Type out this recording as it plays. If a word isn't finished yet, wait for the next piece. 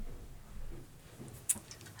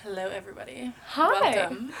Hello, everybody. Hi.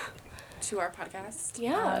 Welcome to our podcast.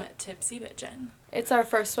 Yeah. Tipsy Bitchin'. It's our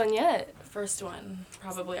first one yet. First one,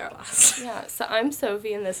 probably our last. Yeah, so I'm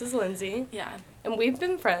Sophie and this is Lindsay. Yeah. And we've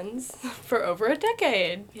been friends for over a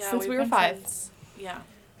decade. Yeah, since we were been 5. Friends. Yeah.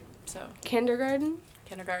 So. Kindergarten.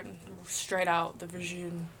 Straight out the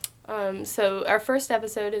Virgin. So our first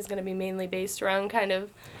episode is going to be mainly based around kind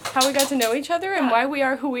of how we got to know each other and why we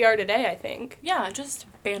are who we are today, I think. Yeah, just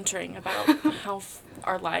bantering about how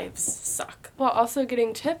our lives suck. While also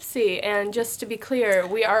getting tipsy, and just to be clear,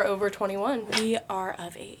 we are over 21. We are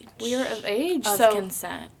of age. We are of age, Of so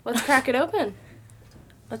consent. let's crack it open.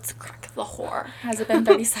 Let's crack the whore. Has it been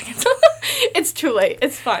 30 seconds? It's too late.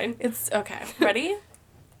 It's fine. It's okay. Ready?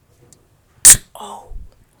 Oh.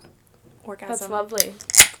 Orgasm. That's lovely.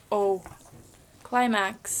 Oh.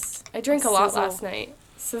 Climax. I drank a lot Sizzle. last night,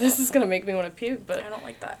 so this is going to make me want to puke, but I don't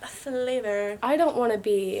like that flavor. I don't want to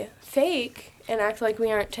be fake and act like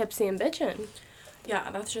we aren't tipsy and bitchin'.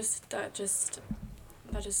 Yeah, that just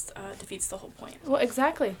defeats the whole point. Well,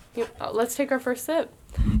 exactly. Let's take our first sip.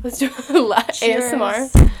 Let's do Cheers.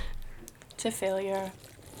 ASMR. To failure.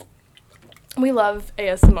 We love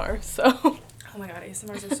ASMR, so. Oh my god,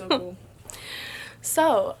 ASMRs are so cool.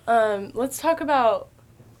 So, let's talk about,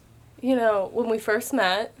 when we first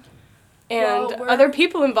met and Well, other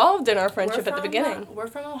people involved in our friendship at the from, beginning. We're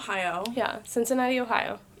from Ohio. Yeah, Cincinnati,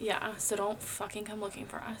 Ohio. Yeah, so don't fucking come looking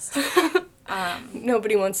for us.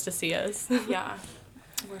 Nobody wants to see us. Yeah,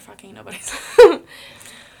 we're fucking nobody's.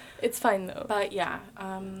 It's fine, though. But yeah,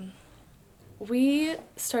 We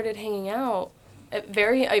started hanging out at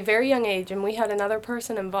a very young age, and we had another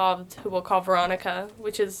person involved who we'll call Veronica,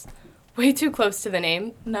 which is way too close to the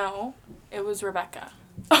name. no, it was Rebecca.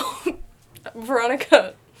 Oh,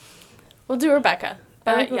 Veronica. We'll do Rebecca.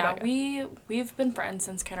 I like But yeah, Rebecca. we've been friends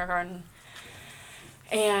since kindergarten,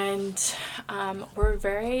 and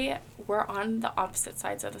we're on the opposite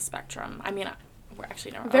sides of the spectrum. I mean, we're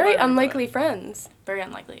actually never Very unlikely friends. Very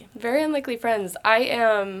unlikely. Very unlikely friends. I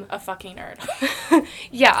am. A fucking nerd.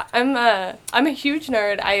 Yeah, I'm a huge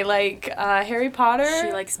nerd. I like Harry Potter.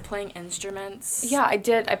 She likes playing instruments. Yeah, I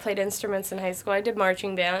did. I played instruments in high school. I did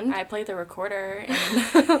marching band. I played the recorder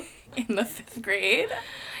in the 5th grade.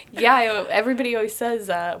 Yeah, everybody always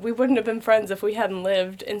says we wouldn't have been friends if we hadn't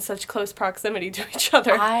lived in such close proximity to each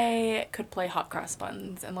other. I could play hot cross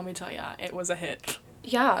buns, and let me tell ya, it was a hit.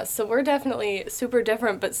 Yeah, so we're definitely super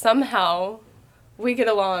different, but somehow we get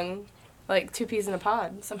along like 2 peas in a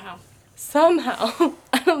pod. Somehow.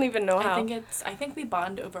 I don't even know how. I think we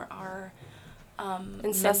bond over our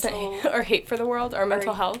Incessant mental or hate for the world, or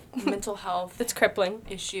mental health. mental health It's crippling.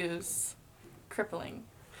 issues, crippling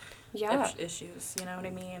Yeah. issues, you know what I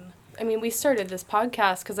mean? I mean, we started this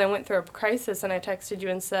podcast because I went through a crisis and I texted you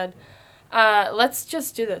and said, let's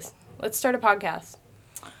just do this. Let's start a podcast.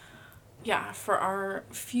 Yeah, for our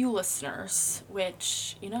few listeners,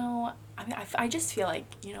 which, I just feel like,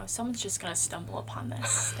 someone's just going to stumble upon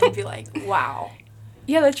this and be like, wow,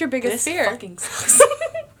 Yeah, that's your biggest this fear. fucking sucks.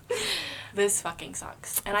 This fucking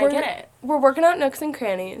sucks. And I get it. We're working out nooks and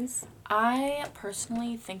crannies. I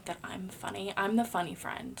personally think that I'm funny. I'm the funny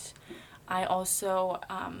friend. I also,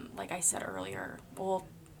 like I said earlier, well,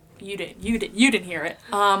 you didn't hear it.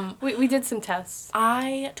 We did some tests.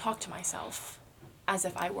 I talk to myself as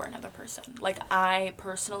if I were another person. Like, I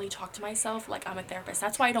personally talk to myself like I'm a therapist.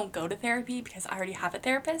 That's why I don't go to therapy, because I already have a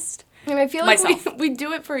therapist. And I feel like Myself. we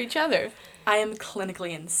do it for each other. I am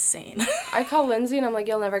clinically insane. I call Lindsay and I'm like,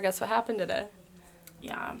 you'll never guess what happened today.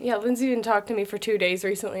 Yeah. Yeah, Lindsay didn't talk to me for 2 days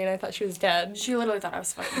recently and I thought she was dead. She literally thought I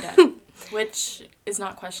was fucking dead. Which is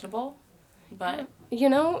not questionable, but...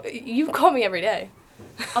 You call me every day.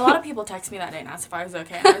 A lot of people text me that day and asked if I was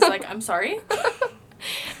okay. And I was like, I'm sorry?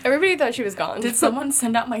 Everybody thought she was gone. Did someone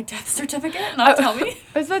send out my death certificate and not tell me?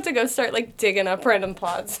 I was about to go start, digging up random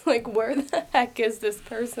plots. Where the heck is this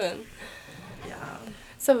person? Yeah.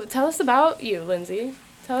 So, tell us about you, Lindsay.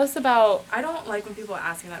 Tell us about... I don't like when people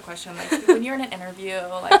ask me that question. Like, when you're in an interview,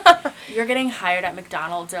 you're getting hired at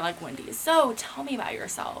McDonald's or, Wendy's. So, tell me about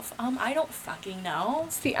yourself. I don't fucking know.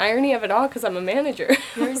 It's the irony of it all, because I'm a manager.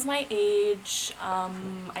 Here's my age.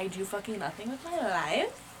 I do fucking nothing with my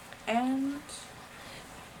life. And...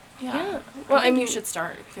 Yeah. Well, I think you should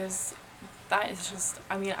start, because that is just,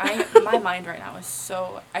 my mind right now is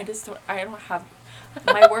so, I don't have,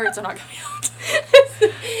 my words are not coming out.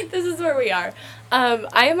 This is where we are.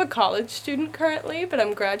 I am a college student currently, but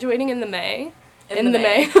I'm graduating in the May. In the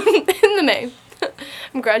May.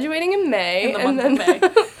 I'm graduating in May. In the month of May.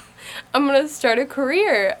 I'm going to start a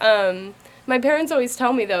career. My parents always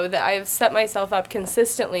tell me, though, that I've set myself up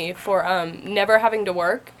consistently for never having to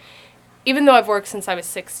work, even though I've worked since I was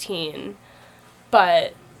 16.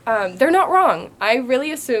 But they're not wrong. I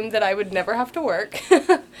really assumed that I would never have to work.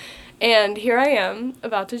 And here I am,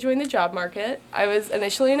 about to join the job market. I was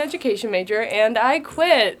initially an education major, and I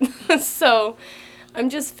quit. So I'm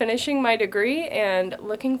just finishing my degree and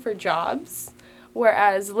looking for jobs,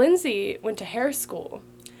 whereas Lindsay went to hair school.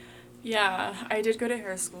 Yeah, I did go to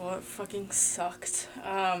hair school. It fucking sucked.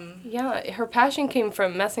 Yeah, her passion came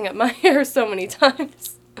from messing up my hair so many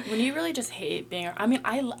times. When you really just hate being... I mean,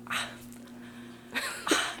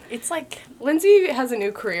 it's like... Lindsay has a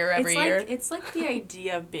new career every year. It's like the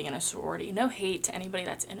idea of being in a sorority. No hate to anybody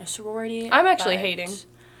that's in a sorority. I'm actually hating.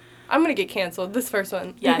 I'm going to get canceled, this first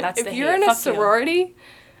one. Yeah, that's if you're in a sorority,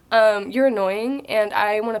 you're annoying, and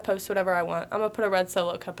I want to post whatever I want. I'm going to put a red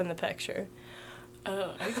Solo cup in the picture.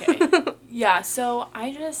 Oh, okay. Yeah, so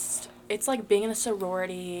it's like being in a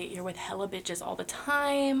sorority. You're with hella bitches all the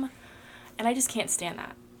time, and I just can't stand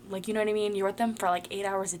that. Like, you know what I mean? You're with them for, like, 8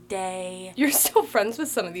 hours a day. You're still friends with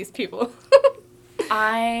some of these people.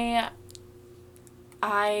 I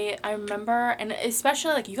remember, and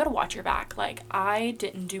especially, like, you gotta watch your back. Like, I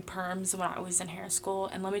didn't do perms when I was in hair school,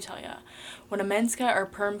 and let me tell you, when a men's cut or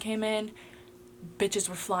perm came in, bitches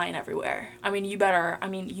were flying everywhere. You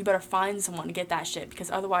better find someone to get that shit,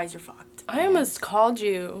 because otherwise you're fucked. I almost called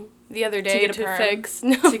you the other day to fix...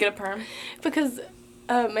 No. To get a perm? Because...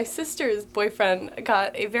 my sister's boyfriend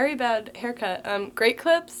got a very bad haircut. Great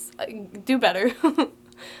Clips, do better.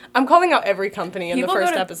 I'm calling out every company in the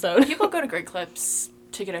first episode. People go to Great Clips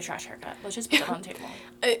to get a trash haircut. Let's just put that on the table.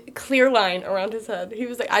 A clear line around his head. He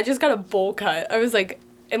was like, I just got a bowl cut. I was like,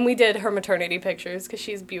 and we did her maternity pictures because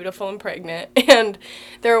she's beautiful and pregnant. And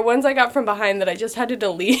there are ones I got from behind that I just had to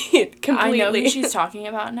delete completely. I know who she's talking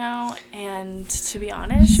about now. And to be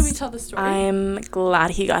honest, should we tell the story? I'm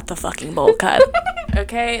glad he got the fucking bowl cut.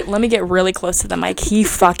 Okay, let me get really close to the mic. He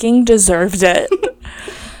fucking deserved it.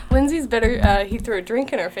 Lindsay's bitter. He threw a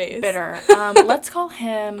drink in her face. Bitter. Let's call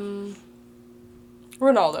him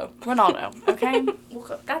Ronaldo. Okay? We'll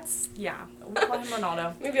call him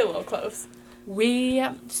Ronaldo. Maybe a little close.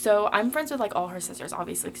 So I'm friends with, like, all her sisters,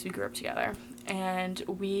 obviously, because we grew up together. And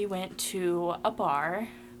we went to a bar,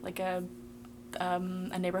 like a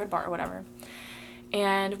neighborhood bar or whatever.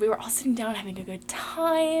 And we were all sitting down having a good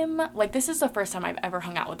time. Like, this is the first time I've ever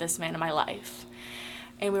hung out with this man in my life.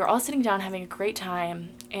 And we were all sitting down having a great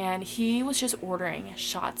time. And he was just ordering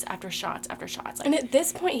shots after shots after shots. Like, and at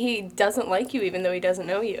this point, he doesn't like you, even though he doesn't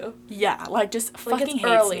know you. Yeah, like, just fucking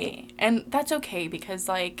hates me. And that's okay, because,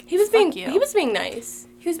 like, he was being nice.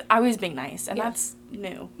 I was being nice, and that's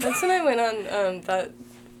new. That's when I went on that.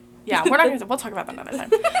 Yeah, we'll talk about that another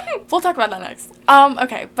time. We'll talk about that next.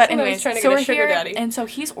 Okay, but anyways, so we're here, daddy. And so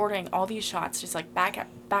he's ordering all these shots just, like, back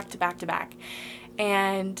to back.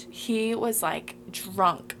 And he was, like,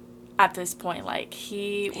 drunk at this point. Like,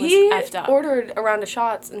 he was effed up. He ordered a round of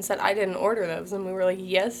shots and said, I didn't order those. And we were like,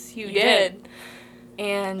 yes, you did.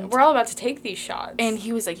 And we're all about to take these shots. And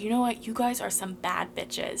he was like, you know what? You guys are some bad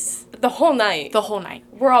bitches. The whole night.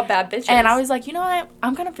 We're all bad bitches. And I was like, you know what?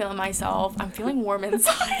 I'm kind of feeling myself. I'm feeling warm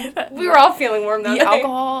inside. We were all feeling warm that night. The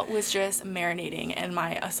alcohol was just marinating in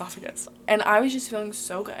my esophagus. And I was just feeling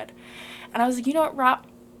so good. And I was like, you know what, Rob?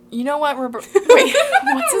 You know what, Wait, what's his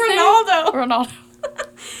Ronaldo. name? Ronaldo.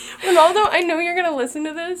 Ronaldo, I know you're going to listen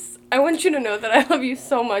to this. I want you to know that I love you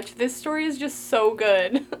so much. This story is just so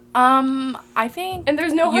good. I think... And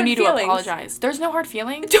there's no hard feelings. You need to apologize. There's no hard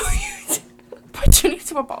feelings. But you need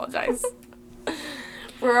to apologize.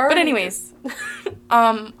 But anyways,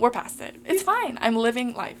 we're past it. It's fine. I'm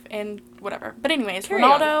living life and whatever. But anyways,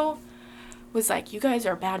 Ronaldo was like, you guys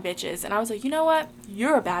are bad bitches. And I was like, you know what?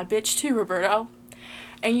 You're a bad bitch too, Roberto.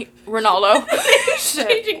 And Ronaldo.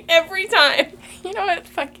 Changing every time. You know what?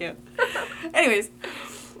 Fuck you. Anyways,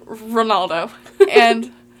 Ronaldo.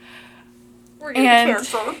 And... We're getting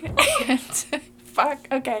canceled. And fuck,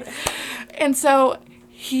 okay. And so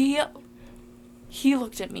he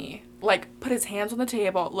looked at me, like, put his hands on the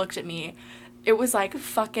table, looked at me. It was, like,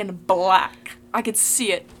 fucking black. I could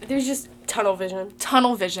see it. There's just tunnel vision.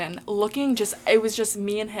 It was just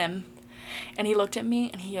me and him. And he looked at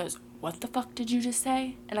me and he goes, what the fuck did you just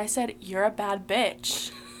say? And I said, you're a bad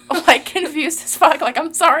bitch. Like, confused as fuck. Like,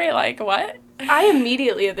 I'm sorry, like, what? I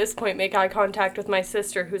immediately at this point make eye contact with my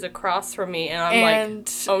sister who's across from me, and I'm like,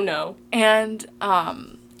 oh no. And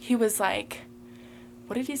he was like,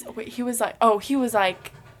 what did he say? Wait, he was like,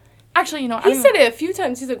 actually, you know, he said it a few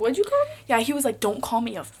times. He's like, what'd you call me? Yeah, he was like, don't call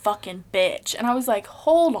me a fucking bitch. And I was like,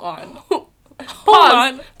 hold on.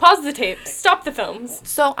 Pause the tape. Stop the films.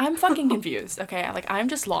 So I'm fucking confused, okay? Like, I'm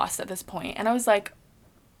just lost at this point. And I was like,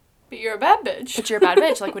 but you're a bad bitch. But you're a bad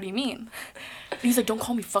bitch. Like, what do you mean? And he's like, don't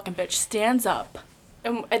call me fucking bitch. Stands up.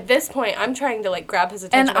 And at this point, I'm trying to, like, grab his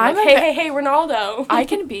attention. And I'm like, hey, Ronaldo. I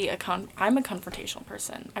can be I'm a confrontational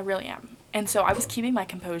person. I really am. And so I was keeping my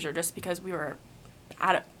composure just because we were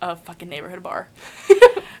at a fucking neighborhood bar.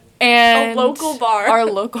 And a local bar. A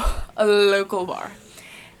local bar.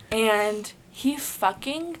 And he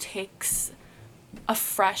fucking takes a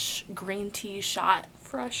fresh green tea shot.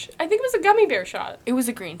 Fresh. I think it was a gummy bear shot. It was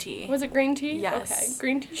a green tea. Was it green tea? Yes. Okay,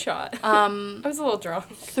 green tea shot. I was a little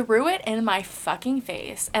drunk. Threw it in my fucking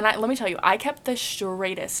face. And let me tell you, I kept the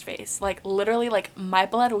straightest face. Like, literally, like, my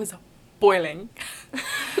blood was boiling.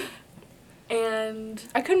 And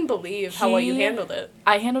I couldn't believe how well you handled it.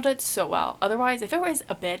 I handled it so well. Otherwise, if it was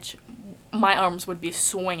a bitch, my arms would be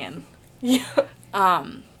swinging. Yeah.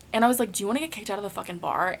 And I was like, do you want to get kicked out of the fucking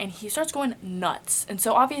bar? And he starts going nuts. And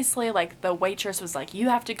so obviously, like, the waitress was like, you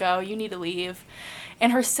have to go. You need to leave.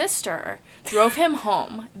 And her sister drove him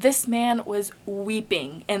home. This man was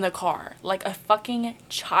weeping in the car like a fucking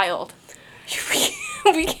child.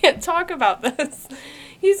 We can't talk about this.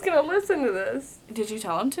 He's going to listen to this. Did you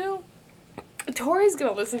tell him to? Tori's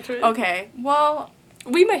going to listen to it. Okay. Well,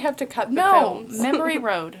 we might have to cut the films. Memory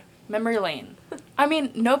road. Memory lane. I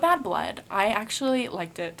mean, no bad blood. I actually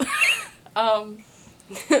liked it.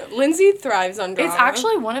 Lindsay thrives on drama. It's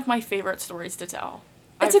actually one of my favorite stories to tell.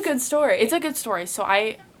 It's a good story. It's a good story. So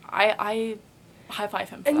I high five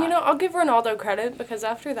him for and, that. you know, I'll give Ronaldo credit because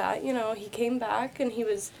after that, you know, he came back and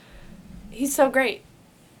he's so great.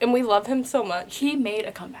 And we love him so much. He made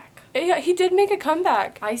a comeback. Yeah, he did make a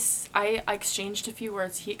comeback. I exchanged a few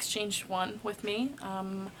words. He exchanged one with me.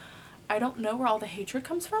 I don't know where all the hatred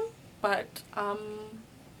comes from, but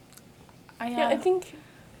I think,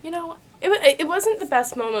 you know, it wasn't the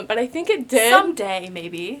best moment, but I think it did. Someday,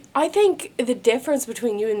 maybe. I think the difference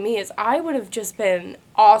between you and me is I would have just been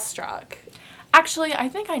awestruck. Actually, I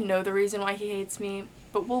think I know the reason why he hates me,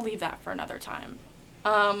 but we'll leave that for another time.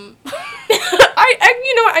 You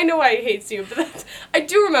know what? I know why he hates you, but I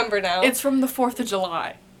do remember now. It's from the 4th of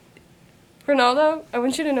July. Ronaldo, I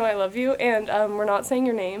want you to know I love you, and we're not saying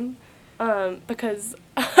your name, because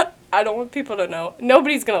I don't want people to know.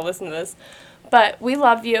 Nobody's going to listen to this. But we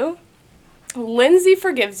love you. Lindsay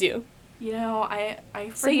forgives you. You know, I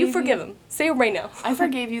say you forgive him. Say it right now. I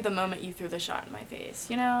forgave you the moment you threw the shot in my face.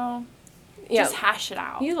 You know, yeah. Just hash it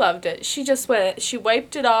out. You loved it. She just went. She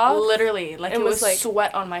wiped it off. Literally, like it was like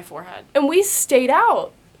sweat on my forehead. And we stayed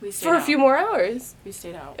out for a few more hours. We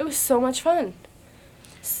stayed out. It was so much fun.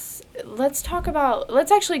 Let's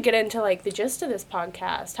actually get into, like, the gist of this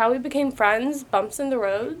podcast. How we became friends, bumps in the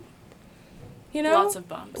road. You know? Lots of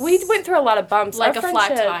bumps. We went through a lot of bumps. Like a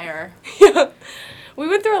flat tire. Yeah. We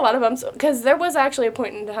went through a lot of bumps, because there was actually a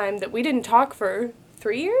point in time that we didn't talk for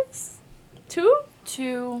 3 years? 2?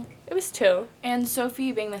 2. It was 2. And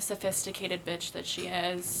Sophie, being the sophisticated bitch that she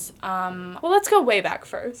is, well, let's go way back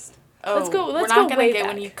first. Oh, let's go we're not gonna get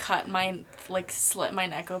back. when you cut slit my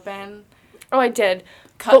neck open. Oh, I did.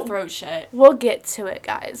 Cutthroat shit. We'll get to it,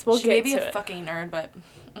 guys. She may be a fucking nerd, but...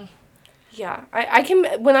 Yeah, I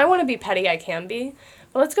can... When I want to be petty, I can be.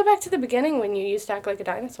 But let's go back to the beginning when you used to act like a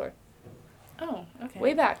dinosaur. Oh, okay.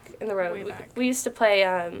 Way back in the road. Way back. We used to play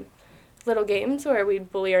little games where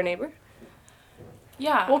we'd bully our neighbor.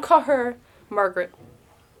 Yeah. We'll call her Margaret.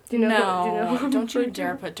 Do you know don't you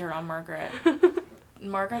dare put dirt on Margaret.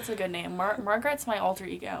 Margaret's a good name. Margaret's my alter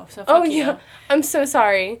ego, so fuck you. Yeah. I'm so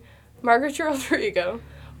sorry. Margaret's your alter ego.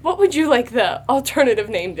 What would you like the alternative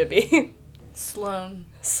name to be? Sloan.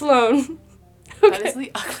 Sloan. Okay. That is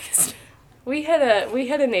the ugliest. We had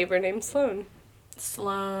a neighbor named Sloan.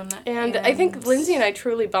 Sloan. And I think Lindsay and I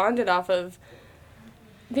truly bonded off of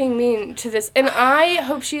being mean to this. And I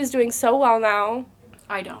hope she is doing so well now.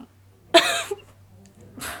 I don't.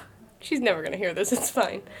 She's never gonna hear this. It's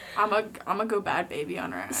fine. I'm a go bad baby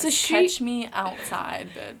on her ass. So Catch me outside,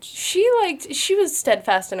 bitch. She was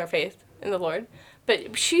steadfast in her faith in the Lord,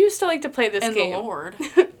 but she used to like to play this game. In the Lord.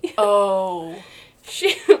 Oh.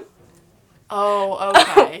 She. Oh,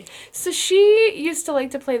 okay. So she used to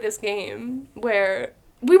like to play this game where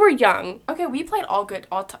we were young. Okay, we played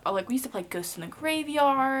we used to play Ghosts in the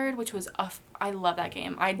Graveyard, which was I love that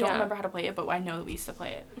game. I don't remember how to play it, but I know that we used to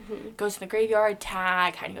play it. Mm-hmm. Ghosts in the Graveyard,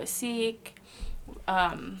 Tag, Hide and Go Seek.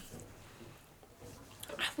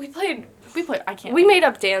 We played. I can't. We made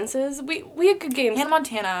up dances. We had good games. Hannah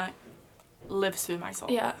Montana lives through my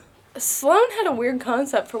soul. Yeah. Sloan had a weird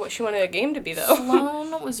concept for what she wanted a game to be, though.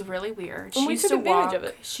 Sloan was really weird. She used to walk. Of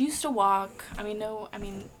it. She used to walk.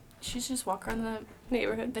 She used to just walk around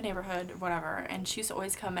the neighborhood, whatever. And she used to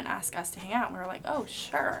always come and ask us to hang out. And we were like, oh,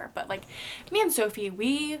 sure. But, like, me and Sophie,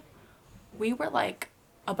 we were, like,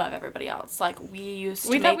 above everybody else. Like, we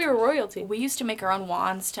thought we were royalty. We used to make our own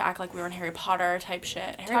wands to act like we were in Harry Potter type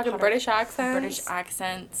shit. Talking British accents. British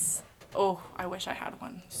accents. Oh, I wish I had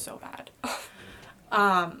one so bad.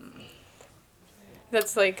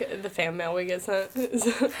 That's like the fan mail we get sent.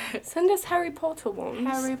 Send us Harry Potter ones.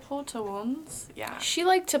 Harry Potter ones. Yeah. She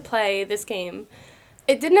liked to play this game.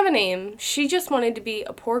 It didn't have a name. She just wanted to be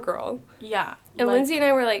a poor girl. Yeah. And Lindsay and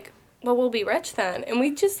I were like, well, we'll be rich then. And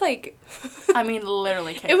we just like... I mean,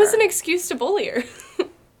 literally kick It was her. an excuse to bully her.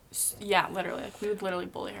 Yeah, literally. Like, we would literally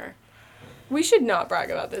bully her. We should not brag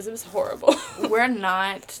about this. It was horrible. We're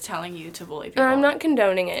not telling you to bully people. And I'm not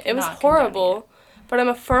condoning it. It was horrible. But I'm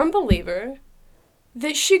a firm believer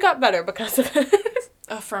that she got better because of it.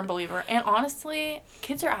 A firm believer. And honestly,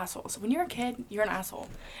 kids are assholes. When you're a kid, you're an asshole.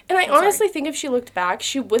 And I honestly think if she looked back,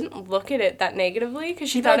 she wouldn't look at it that negatively because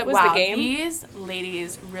she thought it was the game. These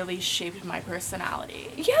ladies really shaped my personality.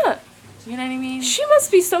 Yeah. You know what I mean? She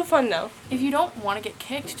must be so fun now. If you don't want to get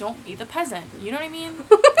kicked, don't be the peasant. You know what I mean?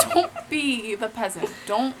 Don't be the peasant.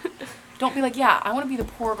 Don't be like, yeah, I want to be the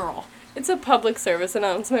poor girl. It's a public service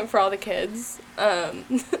announcement for all the kids. You know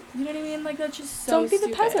what I mean? Like, that's just so Don't be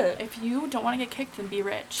stupid. the peasant. If you don't want to get kicked, then be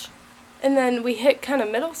rich. And then we hit kind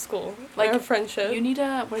of middle school, like our friendship. You need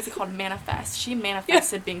to, what is it called, manifest. She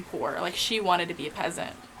manifested being poor. Like, she wanted to be a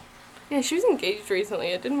peasant. Yeah, she was engaged recently.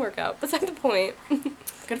 It didn't work out. Beside the point.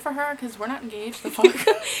 Good for her, because we're not engaged. The fuck?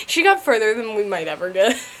 She got further than we might ever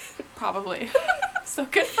get. Probably. So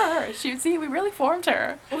good for her. See, we really formed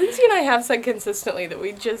her. Lindsay and I have said consistently that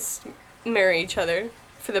we just marry each other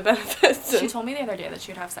for the benefits. She told me the other day that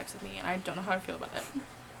she would have sex with me, and I don't know how I feel about it.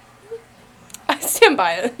 I stand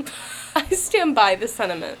by it. I stand by the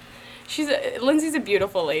sentiment. Lindsay's a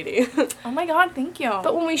beautiful lady. Oh my god, thank you.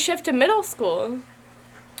 But when we shift to middle school,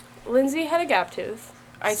 Lindsay had a gap tooth.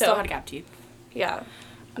 I still had a gap teeth. Yeah.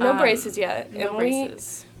 No braces yet. No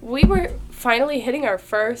braces. We were finally hitting our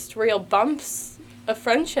first real bumps of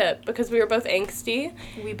friendship because we were both angsty.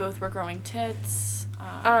 We both were growing tits.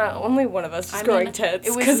 Only one of us was growing tits.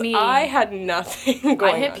 It was me. I had nothing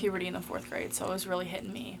going on. I hit puberty in the 4th grade, so it was really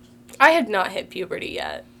hitting me. I had not hit puberty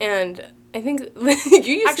yet. And I think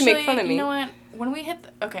you used to make fun of me. You know what? When we hit...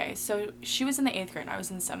 okay, so she was in the 8th grade, I was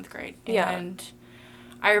in the 7th grade. And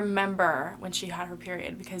I remember when she had her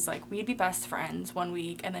period because, like, we'd be best friends one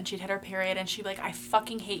week, and then she'd hit her period, and she'd be like, I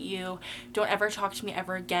fucking hate you. Don't ever talk to me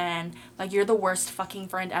ever again. Like, you're the worst fucking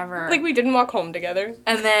friend ever. Like, we didn't walk home together.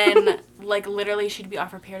 And then, like, literally she'd be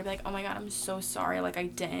off her period and be like, oh my god, I'm so sorry. Like, I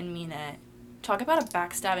didn't mean it. Talk about a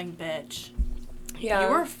backstabbing bitch. Yeah.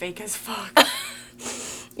 You were fake as fuck.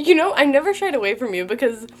 You know, I never shied away from you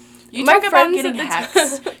because... You talk about getting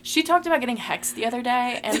hexed. She talked about getting hexed the other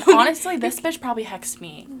day, and honestly, this bitch probably hexed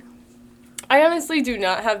me. I honestly do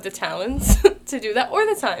not have the talents to do that, or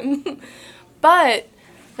the time. But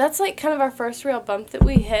that's, like, kind of our first real bump that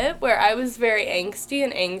we hit, where I was very angsty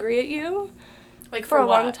and angry at you. Like, for a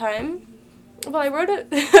long time. Well, I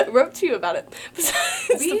wrote to you about it.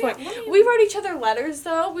 That's the point. We wrote each other letters,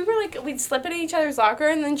 though. We were, like, we'd slip it in each other's locker,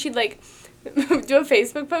 and then she'd, like... do a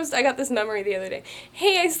Facebook post. I got this memory the other day.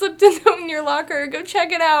 Hey, I slipped a note in your locker. Go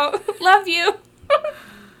check it out. Love you.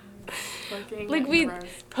 Like, we'd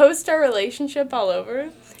post our relationship all over,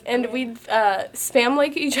 and we'd spam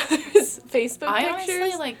like each other's Facebook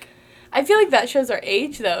pictures. Honestly, I feel like that shows our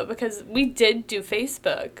age, though, because we did do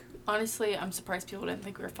Facebook. Honestly, I'm surprised people didn't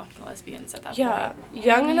think we were fucking lesbians at that point. Yeah,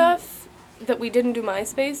 young enough that we didn't do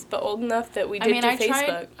MySpace, but old enough that we did do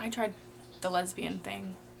Facebook. I tried the lesbian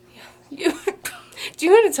thing. Do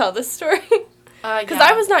you want to tell this story? Because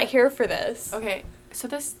I was not here for this. Okay, so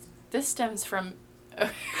this stems from...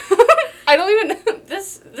 I don't even...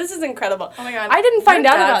 This is incredible. Oh my god. I didn't find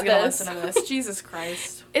out about gonna this. Listen to this. Jesus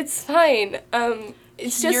Christ. It's fine.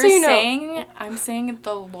 It's just so you know. I'm saying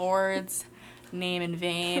the Lord's name in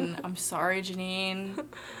vain. I'm sorry, Janine.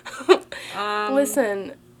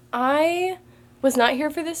 Listen, I was not here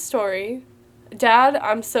for this story. Dad,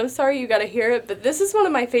 I'm so sorry you gotta hear it, but this is one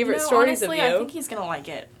of my favorite stories honestly, of you. I think he's gonna like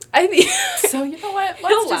it. So you know what?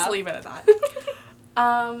 Let's just leave it at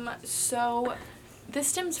that. So this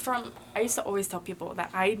stems from, I used to always tell people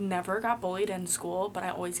that I never got bullied in school, but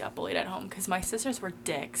I always got bullied at home because my sisters were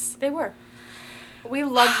dicks. They were. We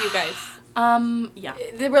love you guys. Yeah.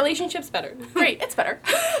 The relationship's better. Great, it's better.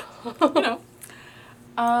 You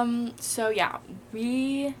know. So yeah,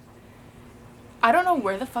 I don't know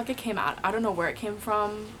where the fuck it came out. I don't know where it came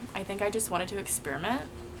from. I think I just wanted to experiment.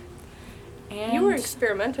 And you were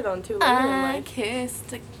experimented on too later in life. I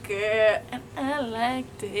kissed a girl and I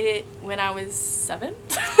liked it when I was 7.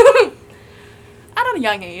 At a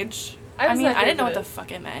young age. I didn't know what the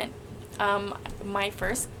fuck it meant. My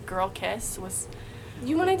first girl kiss was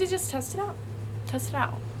You wanted to just test it out. Test it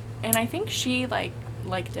out. And I think she, like,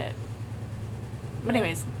 liked it. But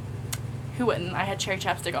anyways, who wouldn't? I had cherry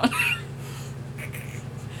chapstick on.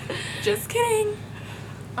 Just kidding.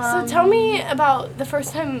 So tell me about the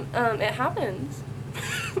first time it happened.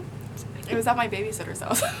 It was at my babysitter's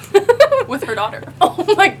house with her daughter.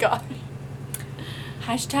 Oh my god.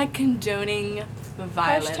 Hashtag condoning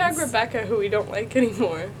violence. Hashtag Rebecca, who we don't like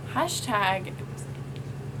anymore. Hashtag.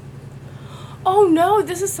 Oh no,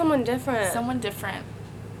 this is someone different. Someone different.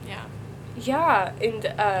 Yeah. Yeah, and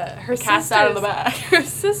her Cast out of the bag. Her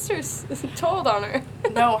sister's told on her.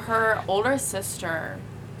 No, her older sister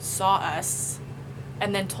saw us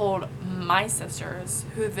and then told my sisters,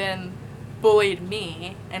 who then bullied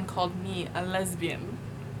me and called me a lesbian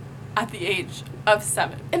at the age of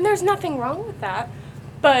 7. And there's nothing wrong with that.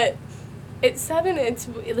 But at 7, it's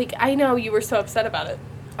like, I know you were so upset about it.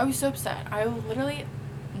 I was so upset. I literally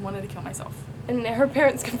wanted to kill myself. And her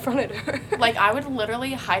parents confronted her. Like, I would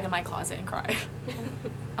literally hide in my closet and cry.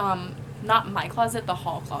 Not my closet, the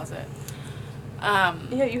hall closet.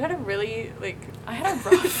 Yeah, you had a really, like... I had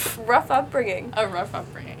a rough upbringing. A rough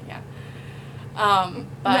upbringing, yeah.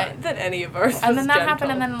 But... Not that any of ours And then that gentle.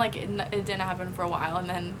 happened, and then, like, it didn't happen for a while, and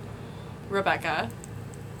then Rebecca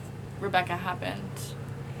happened.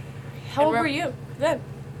 How old were you then?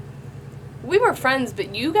 We were friends,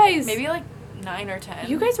 but you guys... Maybe, like, 9 or 10.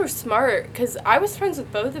 You guys were smart, because I was friends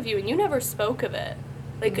with both of you, and you never spoke of it.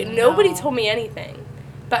 Like, No. Nobody told me anything.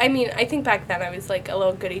 But, I mean, I think back then I was, like, a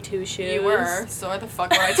little goody two-shoes. You were, so why the fuck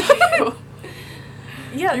would I tell you?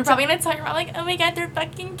 Yeah. You're probably going to talk about, like, oh my god, they're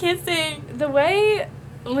fucking kissing. The way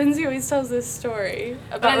Lindsay always tells this story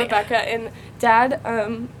about Rebecca, and Dad,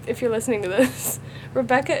 if you're listening to this,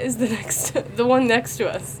 Rebecca is the one next to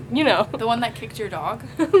us, you know. The one that kicked your dog?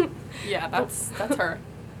 Yeah, that's her.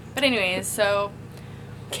 But anyways, so...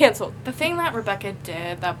 Canceled. The thing that Rebecca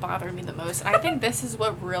did that bothered me the most, and I think this is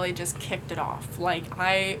what really just kicked it off. Like,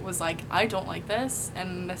 I was like, I don't like this,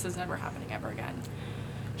 and this is never happening ever again.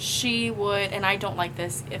 She would, and I don't like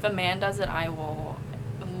this, if a man does it, I will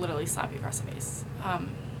literally slap you across the face.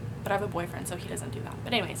 But I have a boyfriend, so he doesn't do that.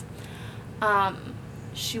 But anyways,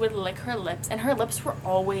 she would lick her lips, and her lips were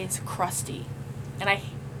always crusty. And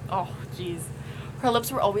her lips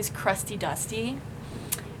were always crusty, dusty.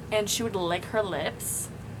 And she would lick her lips.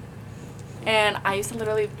 And I used to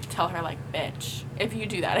literally tell her, like, bitch, if you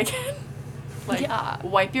do that again, like, yeah.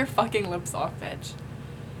 Wipe your fucking lips off, bitch.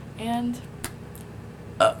 And,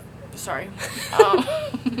 sorry.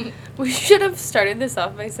 We should have started this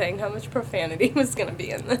off by saying how much profanity was going to be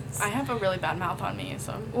in this. I have a really bad mouth on me,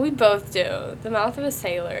 so. We both do. The mouth of a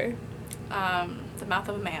sailor. The mouth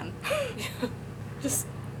of a man. Just.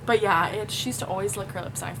 But yeah, she used to always lick her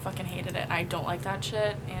lips, and I fucking hated it. I don't like that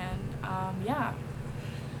shit, and, yeah.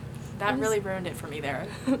 That really ruined it for me there.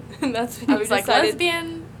 And that's when I was like,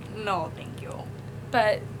 lesbian? No, thank you.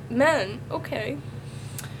 But men, okay.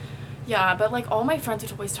 Yeah, but, like, all my friends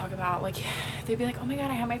would always talk about, like, they'd be like, oh my god,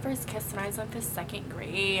 I had my first kiss when I was, like, the 2nd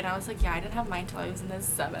grade. And I was like, yeah, I didn't have mine until I was in the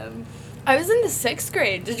 7th. I was in the 6th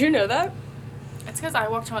grade. Did you know that? It's because I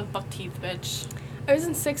walked around buck teeth, bitch. I was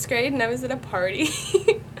in 6th grade, and I was at a party.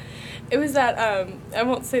 It was at, I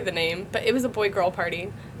won't say the name, but it was a boy-girl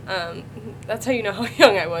party. That's how you know how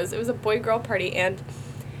young I was. It was a boy-girl party, and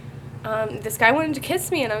this guy wanted to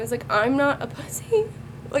kiss me, and I was like, I'm not a pussy.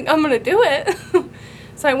 Like, I'm gonna do it.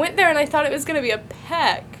 So I went there, and I thought it was gonna be a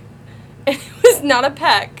peck. And it was not a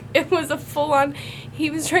peck. It was a full-on, he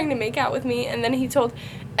was trying to make out with me, and then he told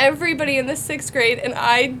everybody in the 6th grade, and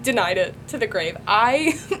I denied it to the grave.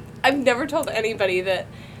 I've never told anybody that,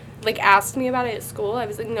 like, asked me about it at school. I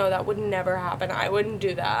was like, no, that would never happen. I wouldn't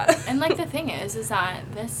do that. And, like, the thing is that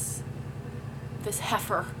this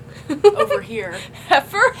heifer over here.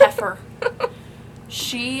 Heifer?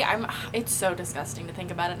 It's so disgusting to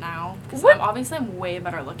think about it now. Because I'm way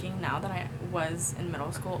better looking now than I was in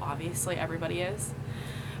middle school. Obviously, everybody is.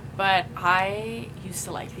 But I used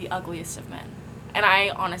to like the ugliest of men. And I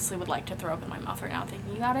honestly would like to throw up in my mouth right now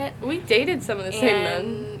thinking about it. We dated some of the same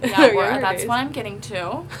men. Yeah, that's what I'm getting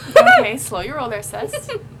to. Okay, slow your roll there, sis.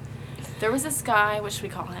 There was this guy, what should we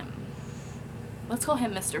call him? Let's call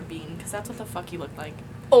him Mr. Bean, because that's what the fuck he looked like.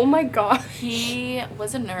 Oh my gosh. He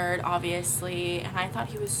was a nerd, obviously, and I thought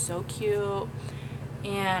he was so cute.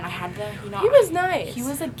 And I had to, you know. He was nice.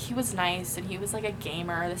 He was nice, and he was like a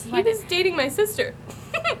gamer. He was dating my sister.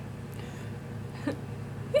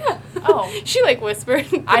 Yeah. Oh. She, like, whispered.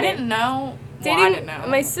 I didn't know. Dating I didn't know.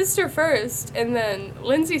 my sister first, and then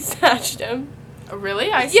Lindsay snatched him. Really?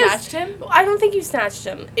 I snatched him? I don't think you snatched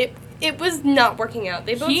him. it was not working out.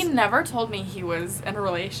 He never told me he was in a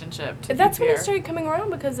relationship. That's when he started coming around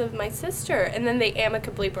because of my sister, and then they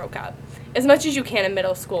amicably broke up. As much as you can in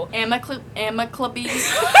middle school. Amicably.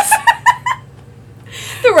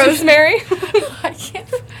 The Rosemary. I can't.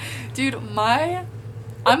 Dude,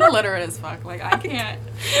 I'm illiterate as fuck. Like, I can't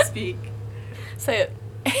speak. Say it.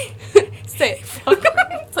 Say it.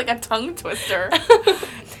 It's like a tongue twister.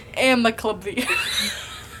 Amicably.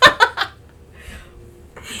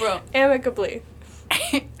 Bro. Amicably.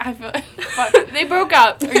 I feel fuck. They broke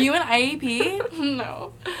up. Are you an IEP?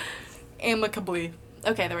 No. Amicably.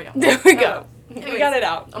 Okay, there we go. There we go. We got it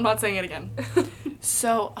out. I'm not saying it again.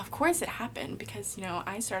 So, of course it happened because,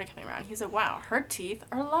 I started coming around. He's like, wow, her teeth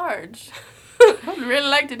are large. I'd really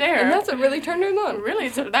like to dare. And that's what really turned him on. Really,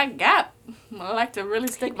 to that gap. I like to really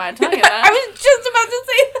stick my tongue in that. I was just about to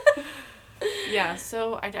say that. Yeah,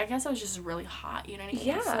 so I guess I was just really hot, you know what I mean?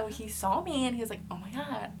 Yeah. So he saw me and he was like, oh my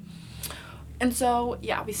God. And so,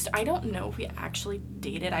 yeah, I don't know if we actually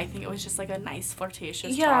dated. I think it was just like a nice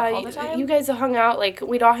flirtatious talk all the time. You guys hung out, like,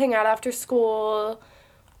 we'd all hang out after school.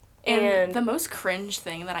 And the most cringe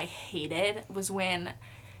thing that I hated was when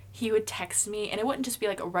he would text me, and it wouldn't just be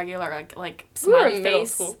like a regular, like smiley face. Middle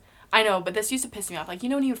school. I know, but this used to piss me off. Like,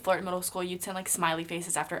 when you would flirt in middle school, you'd send, like, smiley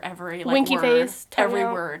faces after every, like, winky word. Face. Every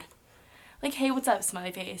word. Like, hey, what's up,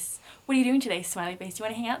 smiley face? What are you doing today, smiley face? Do you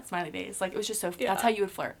want to hang out, smiley face? Like, it was just so... Yeah. That's how you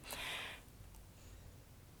would flirt.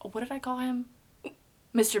 What did I call him?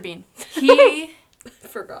 Mr. Bean. He...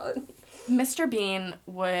 Forgot. Mr. Bean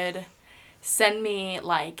would send me,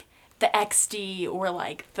 like, the XD or,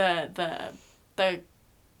 like, the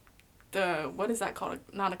what is that called?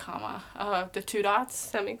 Not a comma. The 2 dots?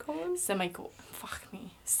 Semicolon? Fuck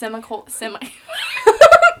me. Semicolon.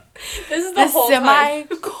 This is the whole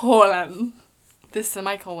semicolon. The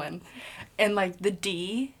semicolon. And, like, the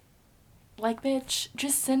D. Like, bitch,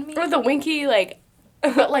 just send me... Or the winky, like...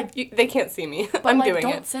 But, like, they can't see me. But, I'm like, doing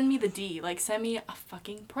don't send me the D. Like, send me a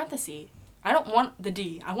fucking parenthesis. I don't want the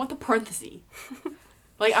D. I want the parenthesis.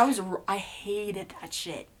 Like, I hated that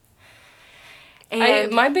shit.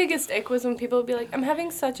 And my biggest ick was when people would be like, I'm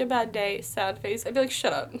having such a bad day, sad face. I'd be like,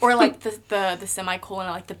 shut up. Or, like, the semicolon,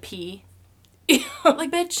 or, like, the P.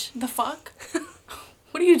 Like, bitch, the fuck?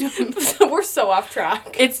 What are you doing? We're so off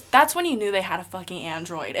track. That's when you knew they had a fucking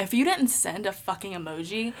Android. If you didn't send a fucking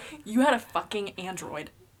emoji, you had a fucking Android.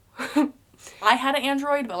 I had an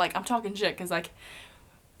Android, but, like, I'm talking shit, because, like,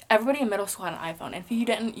 everybody in middle school had an iPhone, and if you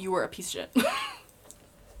didn't, you were a piece of shit.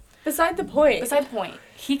 Beside the point.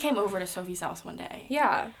 He came over to Sophie's house one day.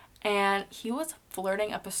 Yeah. And he was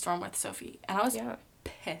flirting up a storm with Sophie. And I was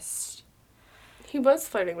pissed. He was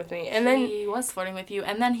flirting with me. And he was flirting with you.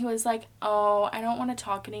 And then he was like, oh, I don't want to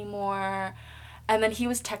talk anymore. And then he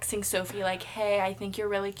was texting Sophie like, hey, I think you're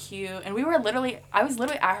really cute. And I was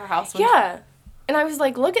literally at her house. And I was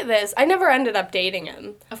like, look at this. I never ended up dating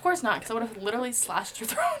him. Of course not, because I would have literally slashed your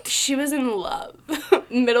throat. She was in love.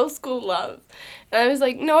 Middle school love. And I was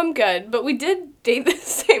like, no, I'm good. But we did date the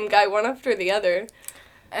same guy one after the other.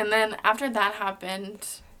 And then after that happened,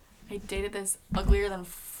 I dated this uglier than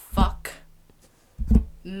fuck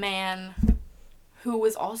man who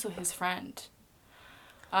was also his friend.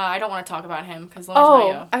 I don't want to talk about him, because let me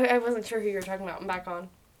tell you. I wasn't sure who you were talking about. I'm back on.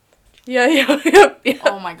 Yeah.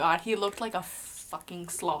 Oh my God, he looked like a fucking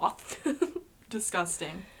sloth.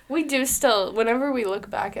 Disgusting. We do still, whenever we look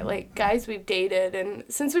back at, like, guys we've dated, and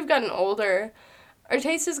since we've gotten older, our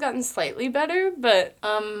taste has gotten slightly better, but...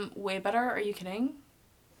 way better? Are you kidding?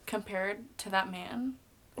 Compared to that man?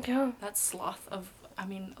 Yeah. That sloth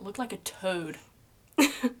looked like a toad.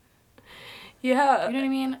 Yeah. You know what I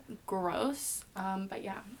mean? Gross. But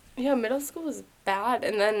yeah. Yeah, middle school was bad,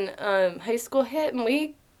 and then high school hit,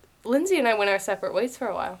 and Lindsay and I went our separate ways for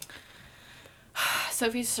a while.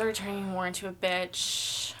 Sophie started turning more into a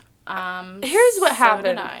bitch. Here's what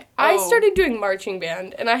happened. I started doing marching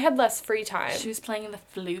band, and I had less free time. She was playing the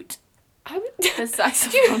flute. The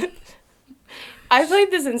saxophone. I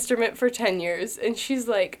played this instrument for 10 years, and she's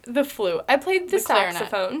like, the flute. I played the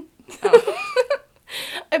saxophone.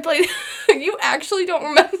 I played... You actually don't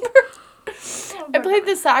remember? I played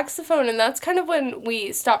the saxophone, and that's kind of when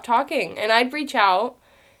we stopped talking, and I'd reach out,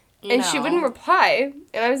 and she wouldn't reply,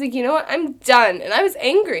 and I was like, you know what, I'm done, and I was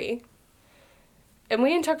angry. And we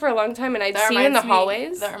didn't talk for a long time, and I'd see you in the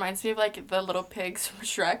hallways. That reminds me of, like, the little pigs from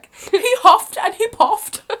Shrek. He huffed and he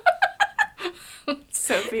puffed.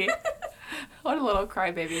 Sophie. What a little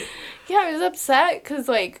crybaby. Yeah, I was upset, because,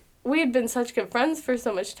 like, we had been such good friends for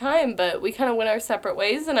so much time, but we kind of went our separate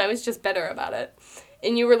ways, and I was just bitter about it.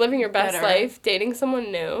 And you were living your best life, dating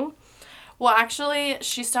someone new. Well, actually,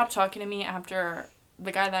 she stopped talking to me after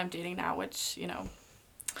the guy that I'm dating now, which,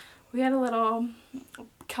 we had a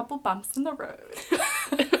couple bumps in the road.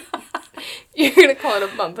 You're going to call it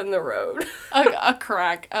a bump in the road. a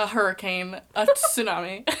crack, a hurricane, a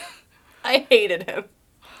tsunami. I hated him.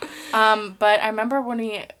 But I remember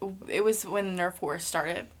it was when Nerf Wars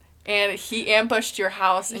started, and he ambushed your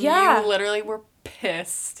house, and you literally were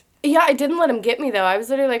pissed. Yeah, I didn't let him get me, though. I was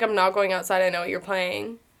literally like, I'm not going outside, I know what you're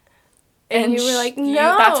playing. And you were like,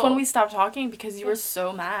 no. That's when we stopped talking, because you were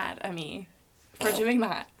so mad at me for doing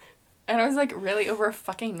that. And I was like, really, over a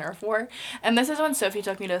fucking Nerf war? And this is when Sophie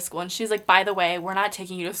took me to school, and she's like, by the way, we're not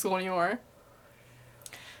taking you to school anymore.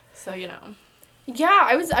 So, you know. Yeah,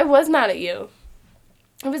 I was mad at you.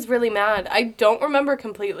 I was really mad. I don't remember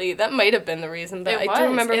completely. That might have been the reason, but I do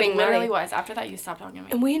remember being mad. It literally was. After that, you stopped talking to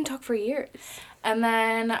me. And we didn't talk for years. And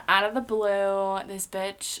then, out of the blue, this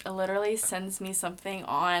bitch literally sends me something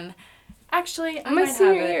on... Actually, I might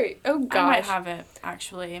have it. Oh, gosh. I might have it,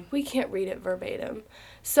 actually. We can't read it verbatim.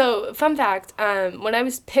 So, fun fact, when I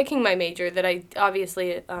was picking my major, that I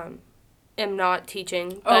obviously am not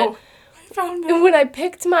teaching, but I found it. When I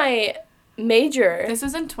picked my major... This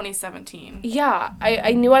was in 2017. Yeah,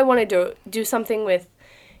 I knew I wanted to do something with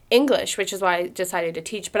English, which is why I decided to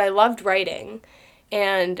teach, but I loved writing.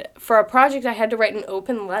 And for a project, I had to write an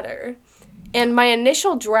open letter. And my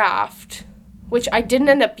initial draft, which I didn't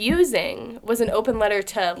end up using, was an open letter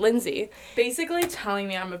to Lindsay. Basically telling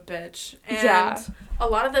me I'm a bitch. And a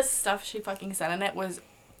lot of the stuff she fucking said in it was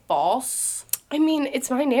false. I mean, it's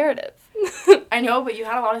my narrative. I know, but you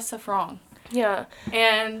had a lot of stuff wrong. Yeah.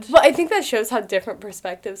 And... Well, I think that shows how different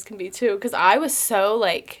perspectives can be, too. Because I was so,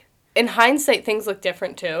 like... In hindsight, things look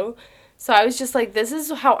different, too. So I was just like, this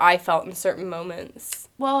is how I felt in certain moments.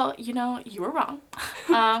 Well, you know, you were wrong.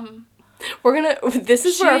 This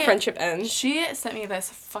is where our friendship ends. She sent me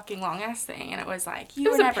this fucking long-ass thing, and it was like,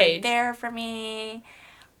 you were never there for me.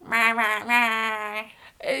 Rah, rah, rah.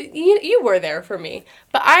 You were there for me.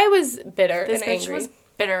 But I was bitter and angry. This bitch was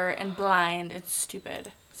bitter and blind and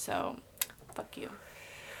stupid. So, fuck you.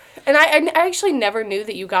 And I actually never knew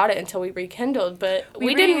that you got it until we rekindled, but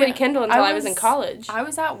we didn't rekindle until I was in college. I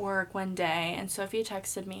was at work one day, and Sophia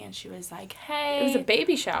texted me, and she was like, hey. It was a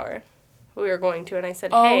baby shower we were going to, and I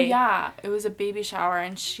said, hey. Oh, yeah. It was a baby shower,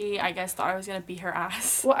 and she, I guess, thought I was going to beat her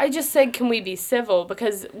ass. Well, I just said, can we be civil?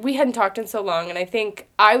 Because we hadn't talked in so long, and I think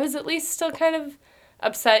I was at least still kind of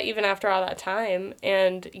upset even after all that time,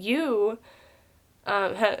 and you...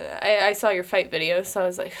 I saw your fight video, so I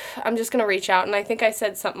was like, I'm just going to reach out. And I think I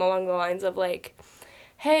said something along the lines of, like,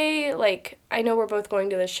 hey, like, I know we're both going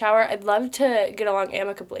to the shower. I'd love to get along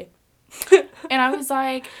amicably. And I was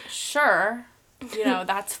like, sure, you know,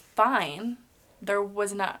 that's fine. There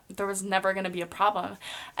was never going to be a problem.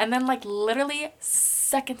 And then, like, literally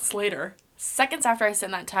seconds after I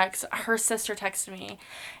sent that text, her sister texted me.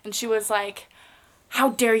 And she was like...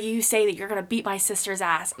 How dare you say that you're going to beat my sister's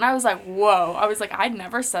ass? And I was like, whoa. I was like, I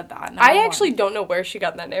never said that. I actually don't know where she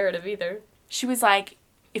got that narrative either. She was like,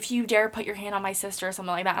 if you dare put your hand on my sister or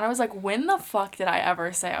something like that. And I was like, when the fuck did I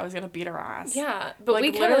ever say I was going to beat her ass? Yeah. But like,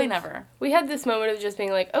 we literally never. We had this moment of just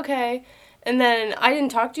being like, okay. And then I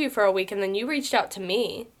didn't talk to you for a week. And then you reached out to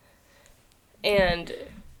me. And...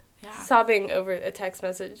 Yeah. Sobbing over a text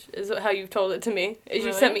message is how you've told it to me. Is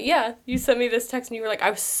Really? You sent me this text and you were like,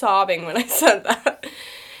 I was sobbing when I sent that.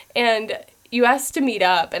 And you asked to meet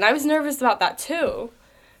up, and I was nervous about that too.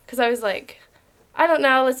 Because I was like, I don't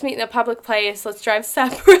know, let's meet in a public place, let's drive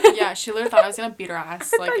separate. Yeah, she literally thought I was going to beat her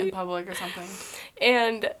ass, like, in public or something.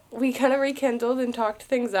 And we kind of rekindled and talked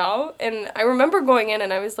things out. And I remember going in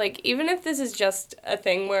and I was like, even if this is just a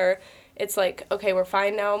thing where... It's like, okay, we're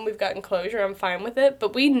fine now and we've gotten closure, I'm fine with it.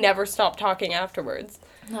 But we never stopped talking afterwards.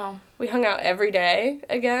 No. We hung out every day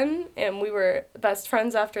again, and we were best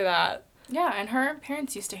friends after that. Yeah, and her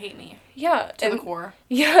parents used to hate me. Yeah. To the core.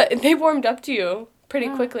 Yeah, and they warmed up to you pretty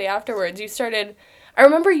quickly afterwards. You started... I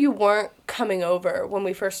remember you weren't coming over when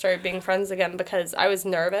we first started being friends again because I was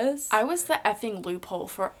nervous. I was the effing loophole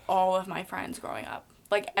for all of my friends growing up.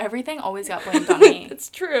 Like, everything always got blamed on me. It's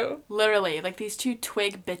true. Literally. Like, these two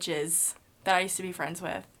twig bitches that I used to be friends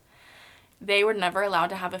with, they were never allowed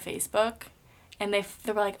to have a Facebook. And they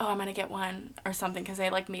were like, oh, I'm going to get one or something because they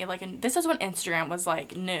like me. Like, and this is when Instagram was,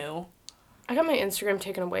 like, new. I got my Instagram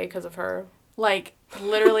taken away because of her. Like,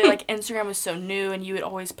 literally, like, Instagram was so new, and you would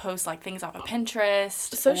always post, like, things off of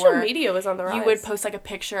Pinterest. Social media was on the rise. You would post, like, a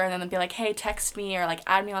picture, and then they'd be like, hey, text me, or, like,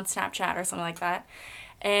 add me on Snapchat or something like that.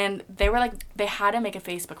 And they were like, they had to make a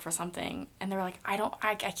Facebook for something. And they were like, I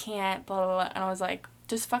can't, blah, blah, blah. And I was like,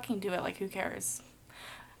 just fucking do it. Like, who cares?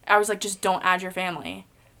 I was like, just don't add your family.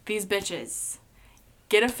 These bitches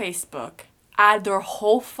get a Facebook, add their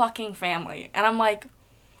whole fucking family. And I'm like,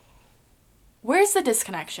 where's the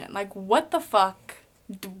disconnection? Like, what the fuck?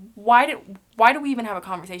 Why do we even have a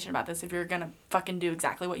conversation about this if you're gonna fucking do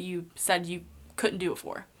exactly what you said you couldn't do it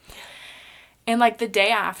for? And, like, the day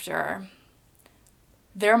after,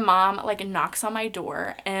 their mom, like, knocks on my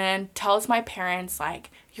door and tells my parents,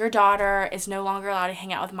 like, your daughter is no longer allowed to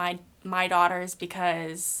hang out with my daughters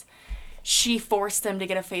because she forced them to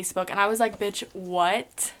get a Facebook. And I was like, bitch,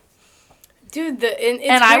 what? Dude,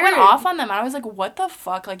 I went off on them. And I was like, what the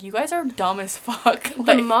fuck? Like, you guys are dumb as fuck.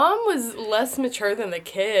 The mom was less mature than the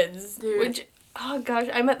kids. Dude. Which, oh gosh,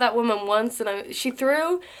 I met that woman once and she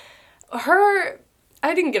threw her...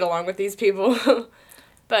 I didn't get along with these people.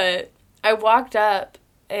 But I walked up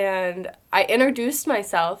and I introduced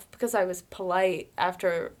myself because I was polite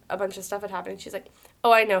after a bunch of stuff had happened. She's like,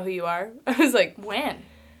 oh, I know who you are. I was like, when?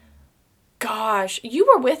 Gosh, you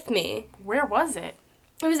were with me. Where was it?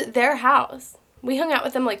 It was at their house. We hung out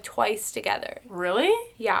with them like twice together. Really?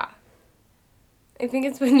 Yeah. I think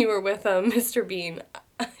it's when you were with Mr. Bean.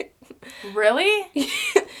 Really?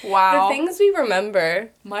 Wow. The things we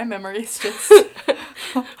remember. My memory's just...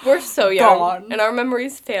 We're so young. Gone. And our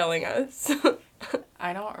memory's failing us.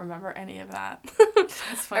 I don't remember any of that.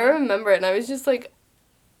 That's funny. I remember it and I was just like,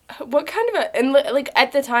 what kind of a... And like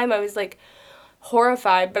at the time I was like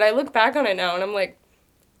horrified, but I look back on it now and I'm like,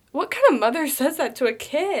 what kind of mother says that to a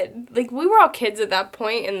kid? Like, we were all kids at that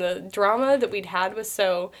point, and the drama that we'd had was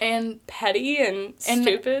so petty and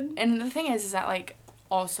stupid. And the thing is that, like,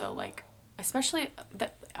 also, like, especially,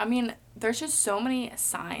 I mean, there's just so many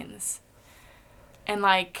signs. And,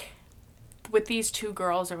 like, with these two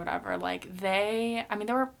girls or whatever, like, they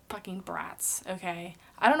were fucking brats, okay?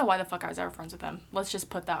 I don't know why the fuck I was ever friends with them. Let's just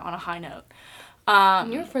put that on a high note.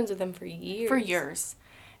 You were friends with them for years. For years.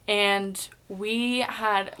 And we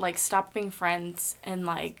had, like, stopped being friends in,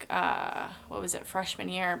 like, freshman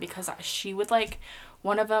year because she would, like,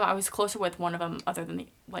 one of them, I was closer with one of them other than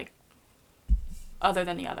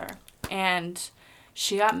the other. And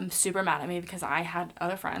she got super mad at me because I had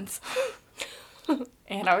other friends.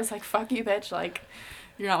 And I was like, fuck you, bitch. Like,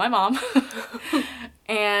 you're not my mom.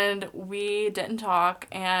 And we didn't talk.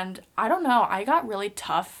 And I don't know. I got really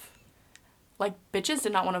tough. Like, bitches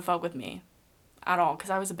did not want to fuck with me. At all, because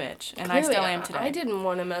I was a bitch, and Clearly, I still am today. I didn't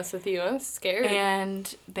want to mess with you. I was scared.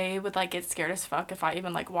 And they would, like, get scared as fuck if I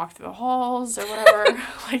even, like, walked through the halls or whatever.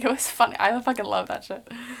 Like, it was funny. I fucking love that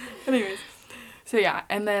shit. Anyways. So, yeah.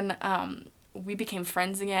 And then, we became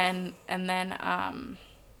friends again, and then,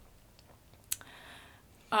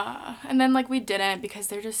 like, we didn't because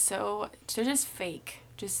they're just fake.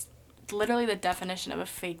 Just literally the definition of a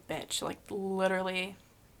fake bitch. Like, literally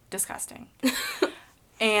disgusting.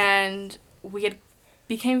 And... we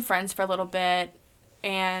became friends for a little bit,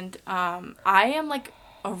 and I am, like,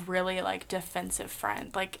 a really, like, defensive friend.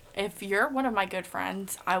 Like, if you're one of my good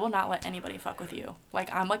friends, I will not let anybody fuck with you.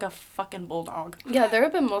 Like, I'm, like, a fucking bulldog. Yeah, there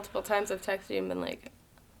have been multiple times I've texted you and been like,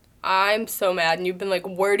 I'm so mad, and you've been like,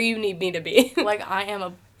 where do you need me to be? Like, I am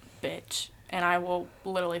a bitch, and I will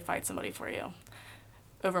literally fight somebody for you.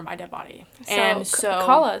 Over my dead body. So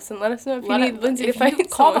call us and let us know if you need Lindsay to fight.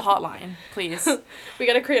 Call the hotline, please. We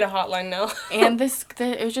gotta create a hotline now. And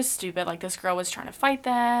it was just stupid. Like, this girl was trying to fight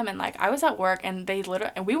them, and, like, I was at work, and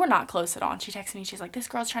and we were not close at all. And she texted me, she's like, this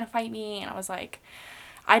girl's trying to fight me, and I was like,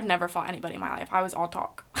 I'd never fought anybody in my life. I was all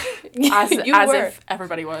talk. as if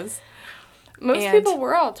everybody was. Most people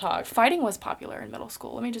were all talk. Fighting was popular in middle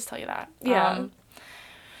school. Let me just tell you that. Yeah.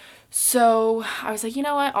 So I was like, you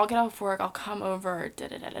know what? I'll get off work. I'll come over.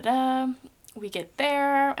 Da-da-da-da-da. We get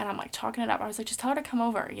there, and I'm, like, talking it up. I was like, just tell her to come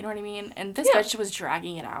over. You know what I mean? And this bitch was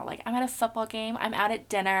dragging it out. Like, I'm at a football game. I'm out at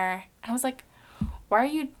dinner. And I was like, why are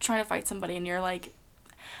you trying to fight somebody? And you're like,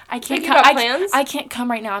 I can't come. I can't come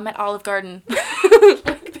right now. I'm at Olive Garden.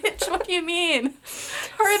 Like, bitch, what do you mean?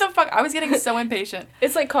 Hurry the fuck. I was getting so impatient.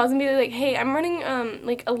 It's like causing me to, like, hey, I'm running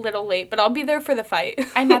like a little late, but I'll be there for the fight.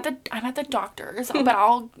 I'm at the doctor's, but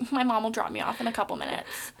my mom will drop me off in a couple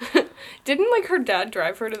minutes. Didn't, like, her dad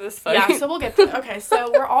drive her to this fight? Yeah, so we'll get there. Okay,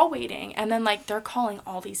 so we're all waiting, and then, like, they're calling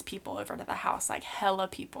all these people over to the house, like, hella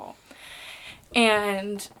people.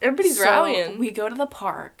 And everybody's rallying. We go to the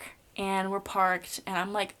park. And we're parked, and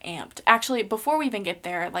I'm, like, amped. Actually, before we even get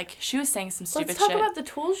there, like, she was saying some stupid shit. Let's talk about the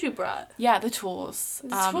tools you brought. Yeah, the tools.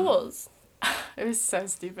 Tools. It was so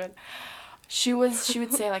stupid. She would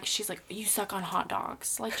say, like, she's like, you suck on hot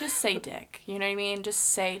dogs. Like, just say dick. You know what I mean? Just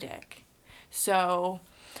say dick. So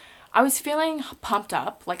I was feeling pumped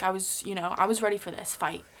up. Like, I was ready for this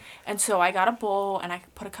fight. And so I got a bowl, and I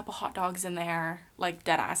put a couple hot dogs in there, like,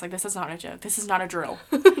 dead ass. Like, this is not a joke. This is not a drill.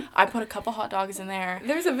 I put a couple hot dogs in there.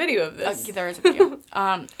 There's a video of this. There is a video.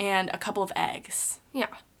 And a couple of eggs. Yeah.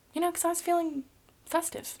 You know, because I was feeling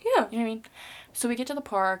festive. Yeah. You know what I mean? So we get to the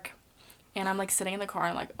park, and I'm, like, sitting in the car,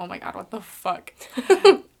 and, like, oh, my God, what the fuck?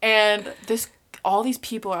 And all these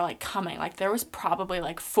people are, like, coming. Like, there was probably,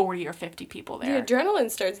 like, 40 or 50 people there. The adrenaline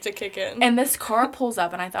starts to kick in. And this car pulls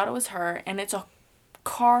up, and I thought it was her, and it's a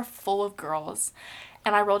car full of girls.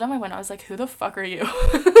 And I rolled down my window. I was like, who the fuck are you?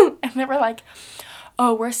 And they were like,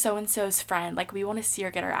 oh, we're so-and-so's friend. Like, we want to see her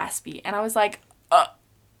get her ass beat. And I was like,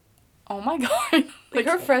 oh, my God. Like,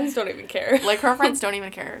 her friends don't even care. Like, her friends don't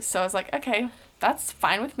even care. So I was like, okay, that's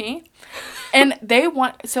fine with me. And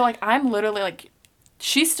so, like, I'm literally, like,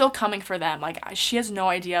 she's still coming for them. Like, she has no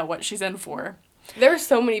idea what she's in for. There were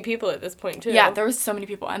so many people at this point, too. Yeah, there was so many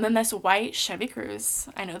people. And then this white Chevy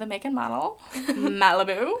Cruze, I know the make and model,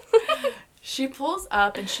 Malibu. She pulls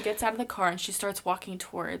up, and she gets out of the car, and she starts walking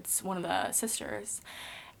towards one of the sisters.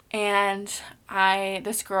 And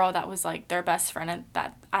this girl that was, like, their best friend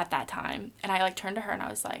at that time, and I, like, turned to her, and I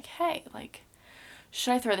was like, hey, like,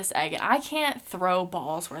 should I throw this egg? And I can't throw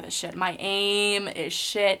balls worth of shit. My aim is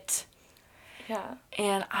shit. Yeah.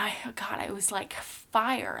 And it was like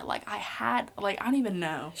fire. Like, I don't even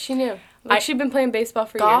know. She knew. Like, she'd been playing baseball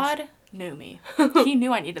for years. God knew me. He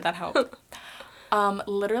knew I needed that help.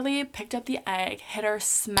 Literally picked up the egg, hit her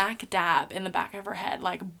smack dab in the back of her head.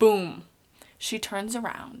 Like, boom. She turns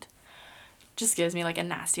around. Just gives me, like, a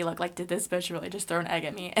nasty look. Like, did this bitch really just throw an egg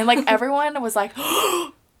at me? And, like, everyone was like,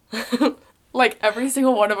 like, every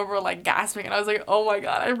single one of them were, like, gasping. And I was like, oh, my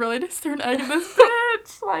God, I really just threw an egg at this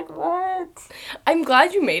bitch. Like, what? I'm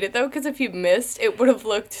glad you made it, though, because if you missed, it would have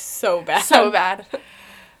looked so bad. So bad.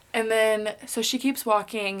 And then, so she keeps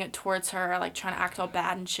walking towards her, like, trying to act all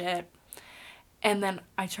bad and shit. And then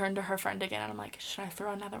I turned to her friend again, and I'm like, should I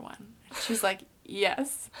throw another one? And she's like,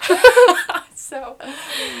 yes. So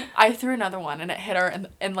I threw another one, and it hit her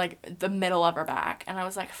in, like, the middle of her back. And I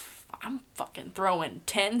was like, I'm fucking throwing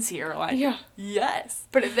 10s here. Like, yeah. Yes.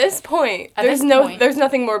 But at this point, there's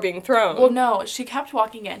nothing more being thrown. Well, no, she kept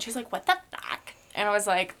walking in. She's like, what the fuck? And I was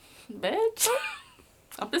like, bitch,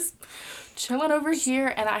 I'm just chilling over here.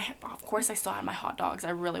 And of course, I still had my hot dogs. I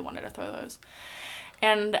really wanted to throw those.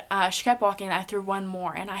 And she kept walking, and I threw one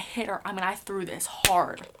more, and I hit her. I mean, I threw this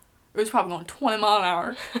hard. It was probably going 20 miles an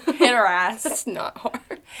hour. Hit her ass. That's not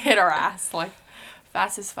hard. Hit her ass, like,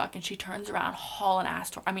 fast as fuck. And she turns around, hauling ass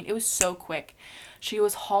I mean, it was so quick. She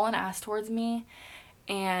was hauling ass towards me,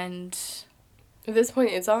 and at this point,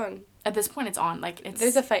 it's on. Like,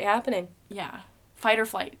 there's a fight happening. Yeah. Fight or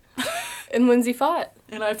flight. And Lindsay fought.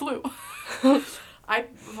 And I flew. Oh,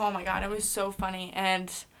 my God, it was so funny.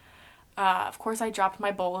 And of course, I dropped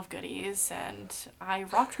my bowl of goodies, and I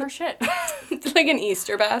rocked her shit. It's like an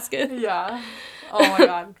Easter basket. Yeah. Oh, my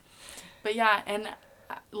God. But, yeah, and,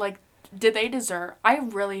 like, did they deserve... I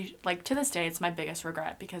really, like, to this day, it's my biggest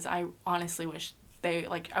regret, because I honestly wish they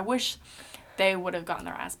would have gotten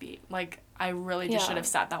their ass beat. Like, I really just should have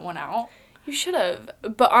sat that one out. You should have.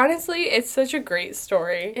 But honestly, it's such a great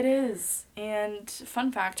story. It is. And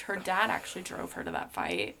fun fact, her dad actually drove her to that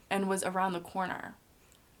fight and was around the corner.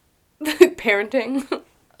 Parenting.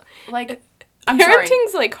 Like,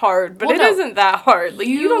 parenting's, like, hard, but it isn't that hard. Like,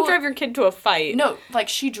 you don't drive your kid to a fight. No, like,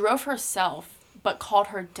 she drove herself, but called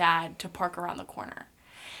her dad to park around the corner.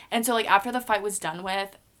 And so, like, after the fight was done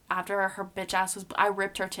with, after her bitch ass was... I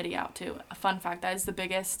ripped her titty out, too. A fun fact, that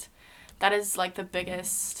is, like, the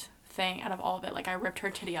biggest thing out of all of it. Like, I ripped her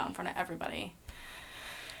titty out in front of everybody.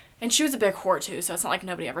 And she was a big whore, too, so it's not like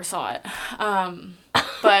nobody ever saw it.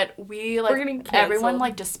 But we, like, everyone,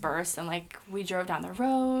 like, dispersed, and, like, we drove down the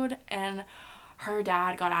road, and her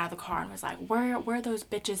dad got out of the car and was like, where are those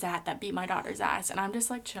bitches at that beat my daughter's ass? And I'm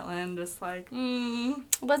just, like, chilling, just like,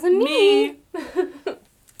 wasn't me.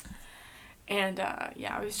 And,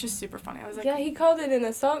 yeah, it was just super funny. I was like... Yeah, he called it an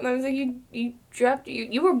assault, and I was like,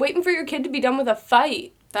 you were waiting for your kid to be done with a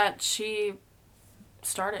fight. That she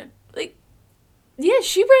started. Like, yeah,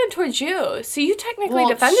 she ran towards you, so you technically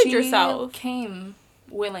defended yourself. She came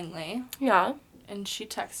willingly. Yeah. And she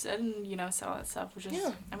texted and, you know, said all that stuff, which is...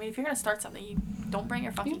 Yeah. I mean, if you're going to start something, you don't bring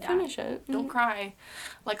your fucking dad. Finish it. Don't cry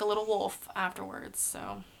like a little wolf afterwards,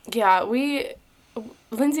 so... Yeah,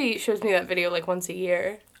 Lindsay shows me that video, like, once a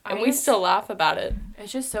year, and we still laugh about it.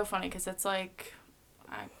 It's just so funny, because it's, like,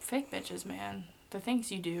 fake bitches, man. The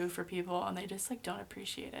things you do for people, and they just, like, don't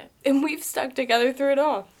appreciate it. And we've stuck together through it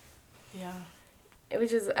all. Yeah.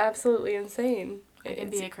 Which is absolutely insane. I can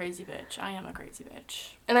be a crazy bitch. I am a crazy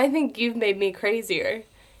bitch. And I think you've made me crazier.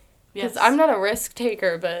 Yes. Because I'm not a risk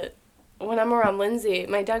taker, but when I'm around Lindsay,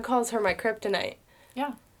 my dad calls her my kryptonite.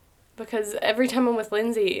 Yeah. Because every time I'm with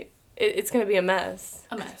Lindsay, it's going to be a mess.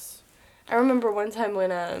 A mess. I remember one time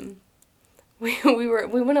when we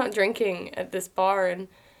went out drinking at this bar, and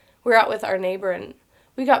we were out with our neighbor, and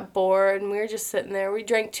we got bored, and we were just sitting there. We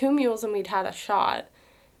drank 2 mules, and we'd had a shot.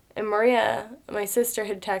 And Maria, my sister,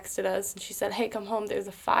 had texted us, and she said, hey, come home, there's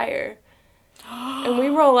a fire. And we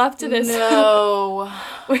roll up to this. No.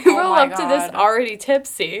 We roll up to this already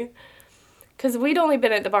tipsy. Because we'd only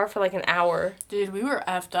been at the bar for like an hour. Dude, we were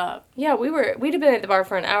effed up. Yeah, we'd have been at the bar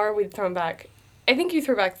for an hour. We'd thrown back, I think you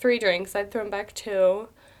threw back 3 drinks. I'd thrown back 2.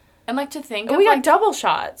 And like to think and we got double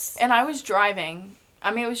shots. And I was driving.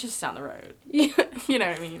 I mean, it was just down the road. Yeah. You know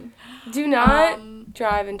what I mean? Do not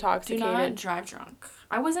drive intoxicated. Do not drive drunk.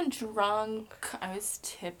 I wasn't drunk. I was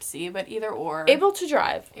tipsy, but either or. Able to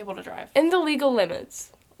drive. Able to drive. In the legal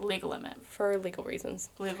limits. Legal limit. For legal reasons.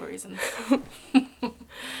 Legal reasons.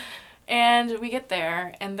 And we get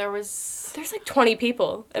there, and there's like 20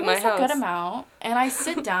 people at my house. There's a good amount, and I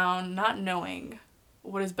sit down not knowing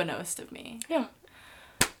what is beknownst of me. Yeah.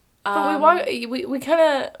 But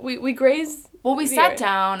we grazed. Well, we sat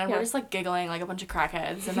down, and we're just, like, giggling like a bunch of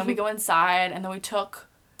crackheads, and then we go inside, and then we took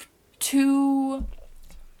 2...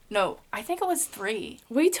 No, I think it was 3.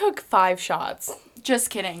 We took 5 shots. Just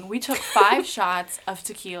kidding. We took 5 shots of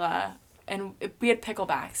tequila, and we had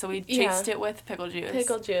pickleback, so we chased it with pickle juice.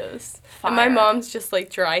 Pickle juice. Fire. And my mom's just, like,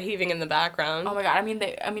 dry heaving in the background. Oh, my God. I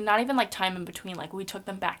mean, not even, like, time in between. Like, we took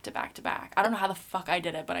them back to back to back. I don't know how the fuck I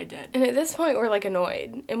did it, but I did. And at this point, we're, like,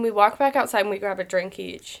 annoyed. And we walk back outside, and we grab a drink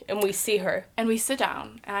each, and we see her. And we sit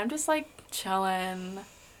down, and I'm just, like, chilling,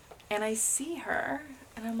 and I see her,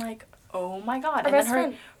 and I'm like, oh, my God. And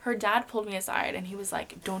then her dad pulled me aside, and he was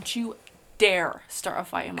like, don't you dare start a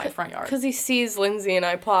fight in my front yard. Because he sees Lindsay and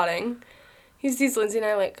I plotting. He sees Lindsay and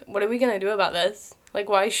I like, what are we going to do about this? Like,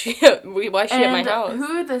 why is she at my house?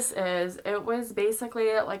 Who this is, it was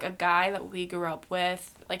basically, like, a guy that we grew up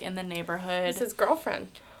with, like, in the neighborhood. It's his girlfriend.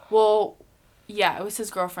 Well, yeah, it was his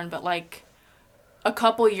girlfriend, but, like, a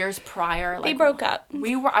couple years prior. Like, they broke up.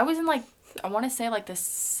 I was in, like, I want to say, like, the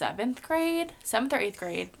 7th grade? 7th or 8th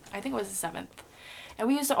grade. I think it was the 7th. And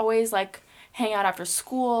we used to always, like, hang out after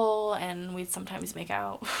school, and we'd sometimes make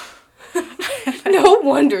out. No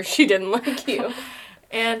wonder she didn't like you.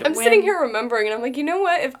 And I'm sitting here remembering, and I'm like, you know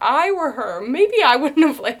what? If I were her, maybe I wouldn't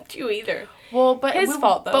have liked you either. Well, but his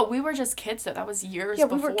fault, though. But we were just kids, though. That was years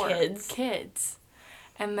before. Yeah, we were kids. Kids.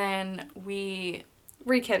 And then we...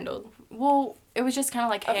 rekindled. Well, it was just kind of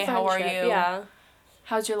like, hey, how are you? Yeah.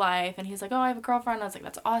 How's your life? And he's like, oh, I have a girlfriend. I was like,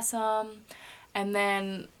 that's awesome. And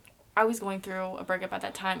then I was going through a breakup at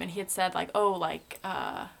that time, and he had said, like, oh, like,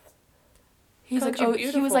 he's like, oh,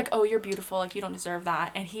 he was like, oh, you're beautiful. Like, you don't deserve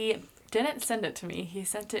that. And he didn't send it to me. He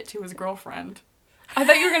sent it to his girlfriend. I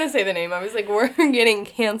thought you were going to say the name. I was like, we're getting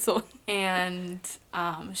canceled. And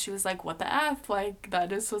she was like, what the F? Like, that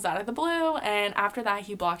just was out of the blue. And after that,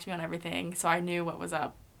 he blocked me on everything, so I knew what was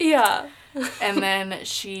up. Yeah. And then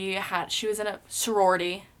she was in a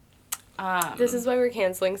sorority. This is why we're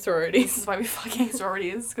canceling sororities. This is why we fucking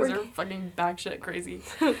sororities, because they're fucking batshit crazy.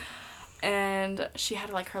 And she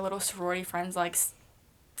had, like, her little sorority friends, like,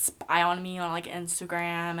 spy on me on, like,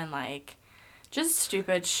 Instagram and, like, just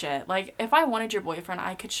stupid shit. Like, if I wanted your boyfriend,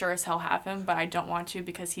 I could sure as hell have him, but I don't want to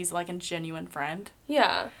because he's, like, a genuine friend.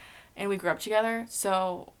 Yeah. And we grew up together,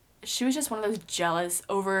 so she was just one of those jealous,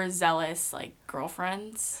 overzealous, like,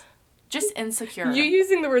 girlfriends. Just insecure. You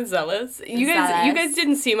using the word zealous? You guys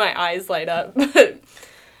didn't see my eyes light up, but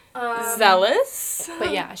zealous?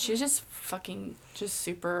 But yeah, she was just fucking just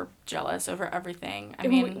super jealous over everything. I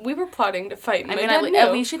mean, we were plotting to fight. I mean,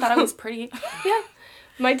 at least she thought I was pretty. Yeah.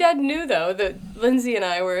 My dad knew, though, that Lindsay and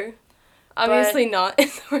I were obviously not in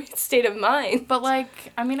the right state of mind. But,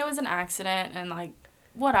 like, I mean, it was an accident and, like,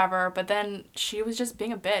 whatever. But then she was just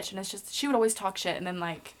being a bitch. And it's just, she would always talk shit. And then,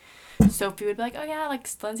 like, Sophie would be like, oh, yeah, like,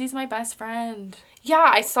 Lindsay's my best friend.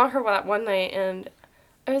 Yeah, I saw her one night, and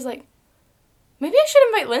I was like, maybe I should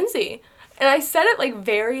invite Lindsay. And I said it, like,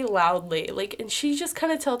 very loudly. Like, and she just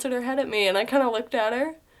kind of tilted her head at me, and I kind of looked at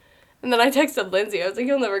her. And then I texted Lindsay. I was like,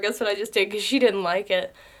 you'll never guess what I just did, because she didn't like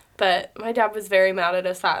it. But my dad was very mad at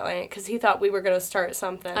us that night, because he thought we were going to start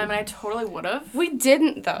something. I mean, I totally would have. We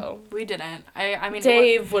didn't, though. We didn't. I mean,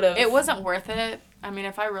 Dave would have. It wasn't worth it. I mean,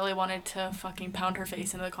 if I really wanted to fucking pound her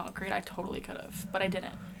face into the concrete, I totally could have. But I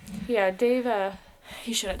didn't. Yeah, Dave,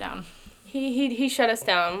 he shut it down. He shut us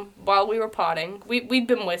down while we were potting. We'd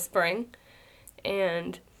been whispering,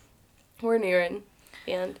 and we're nearing,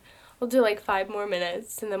 and we'll do like 5 more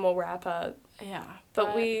minutes, and then we'll wrap up. Yeah.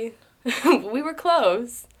 But we were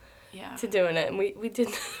close. Yeah. To doing it, and we did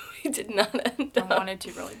not end up. I wanted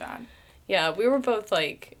to really bad. Yeah, we were both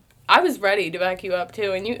like, I was ready to back you up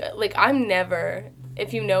too, and you, like, I'm never,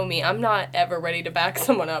 if you know me, I'm not ever ready to back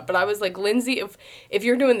someone up, but I was like, Lindsay, if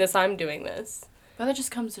you're doing this, I'm doing this. But that just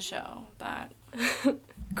comes to show that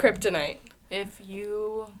Kryptonite. If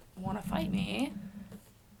you want to fight me,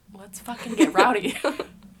 let's fucking get rowdy.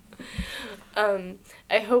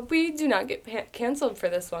 I hope we do not get canceled for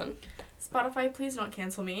this one. Spotify, please don't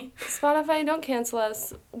cancel me. Spotify, don't cancel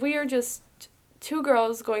us. We are just two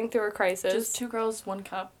girls going through a crisis. Just two girls, one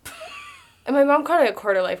cup. And my mom called it a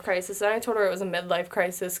quarter-life crisis, and I told her it was a midlife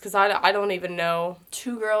crisis, because I don't even know.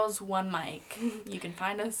 Two girls, one mic. You can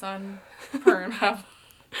find us on Pornhub.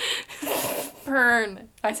 Pern.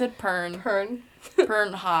 I said Pern. Pern.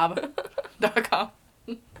 Pornhub.com.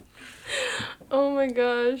 Oh my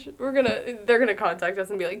gosh. They're gonna contact us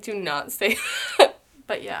and be like, do not say that.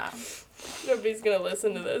 But yeah. Nobody's gonna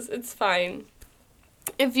listen to this. It's fine.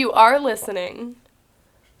 If you are listening,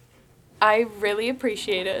 I really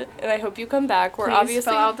appreciate it, and I hope you come back. We're Please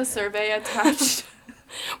obviously fill out the survey attached.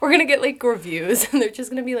 We're gonna get like reviews, and they're just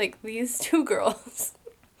gonna be like, these two girls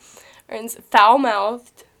are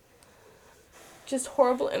foul-mouthed, just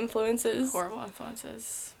horrible influences. Horrible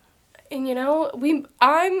influences. And you know,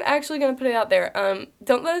 I'm actually gonna put it out there.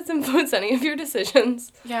 Don't let us influence any of your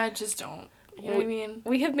decisions. Yeah, just don't. You know what I mean?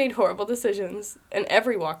 We have made horrible decisions in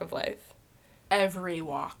every walk of life. Every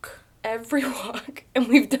walk. And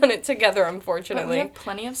we've done it together, unfortunately. But we have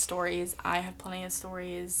plenty of stories. I have plenty of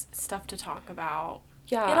stories, stuff to talk about.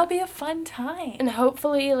 Yeah. It'll be a fun time. And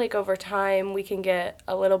hopefully, like, over time, we can get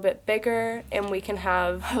a little bit bigger, and we can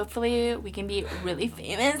have... Hopefully, we can be really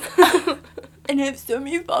famous. And have so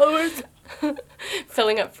many followers.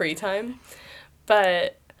 Filling up free time.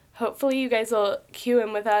 But hopefully you guys will cue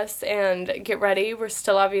in with us and get ready. We're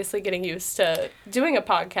still obviously getting used to doing a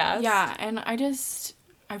podcast. Yeah, and I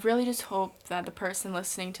really just hope that the person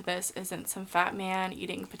listening to this isn't some fat man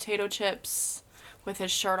eating potato chips with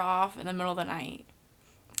his shirt off in the middle of the night.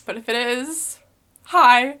 But if it is,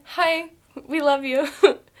 hi. Hi. We love you.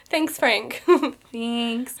 Thanks, Frank.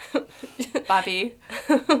 Thanks. Bobby.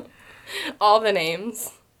 All the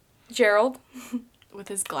names. Gerald. With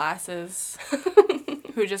his glasses.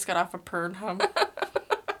 Who just got off of Pornhub.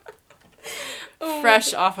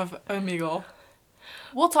 Fresh off of Omegle.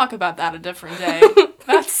 We'll talk about that a different day.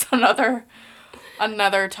 That's another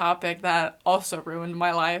topic that also ruined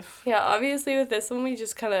my life. Yeah, obviously with this one we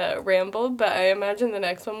just kind of rambled, but I imagine the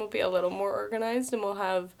next one will be a little more organized, and we'll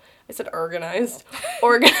have... I said organized.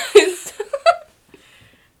 Organized.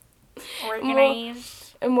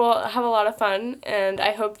 Organized. And we'll have a lot of fun, and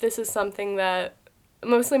I hope this is something that...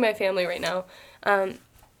 Mostly my family right now.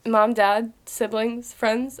 Mom, dad, siblings,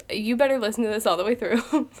 friends, you better listen to this all the way through.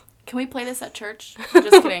 Can we play this at church? I'm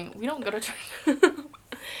just kidding. We don't go to church.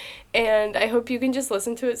 And I hope you can just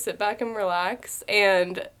listen to it, sit back and relax,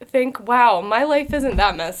 and think, wow, my life isn't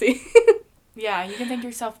that messy. Yeah, you can think to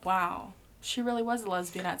yourself, wow, she really was a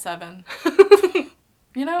lesbian at 7.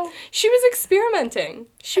 You know? She was experimenting.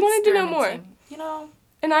 She wanted to know more. You know?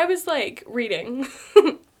 And I was, like, reading.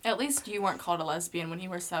 At least you weren't called a lesbian when you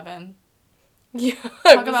were 7. Yeah.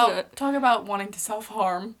 Talk about wanting to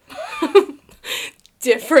self-harm.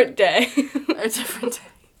 Different day. A different day.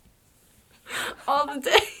 All the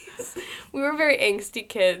days. We were very angsty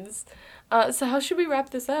kids. So how should we wrap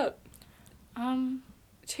this up?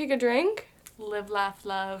 Take a drink? Live, laugh,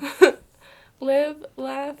 love. Live,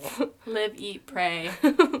 laugh. Live, eat, pray.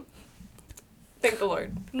 Thank the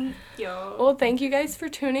Lord. Thank you. Well, thank you guys for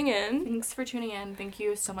tuning in. Thanks for tuning in. Thank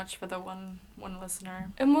you so much for the one listener.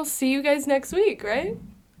 And we'll see you guys next week, right?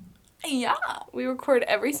 Yeah. We record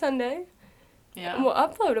every Sunday. Yeah. And we'll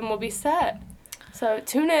upload and we'll be set. So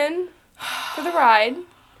tune in for the ride.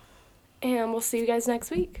 And we'll see you guys next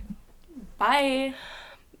week. Bye.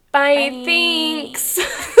 Bye. Thanks.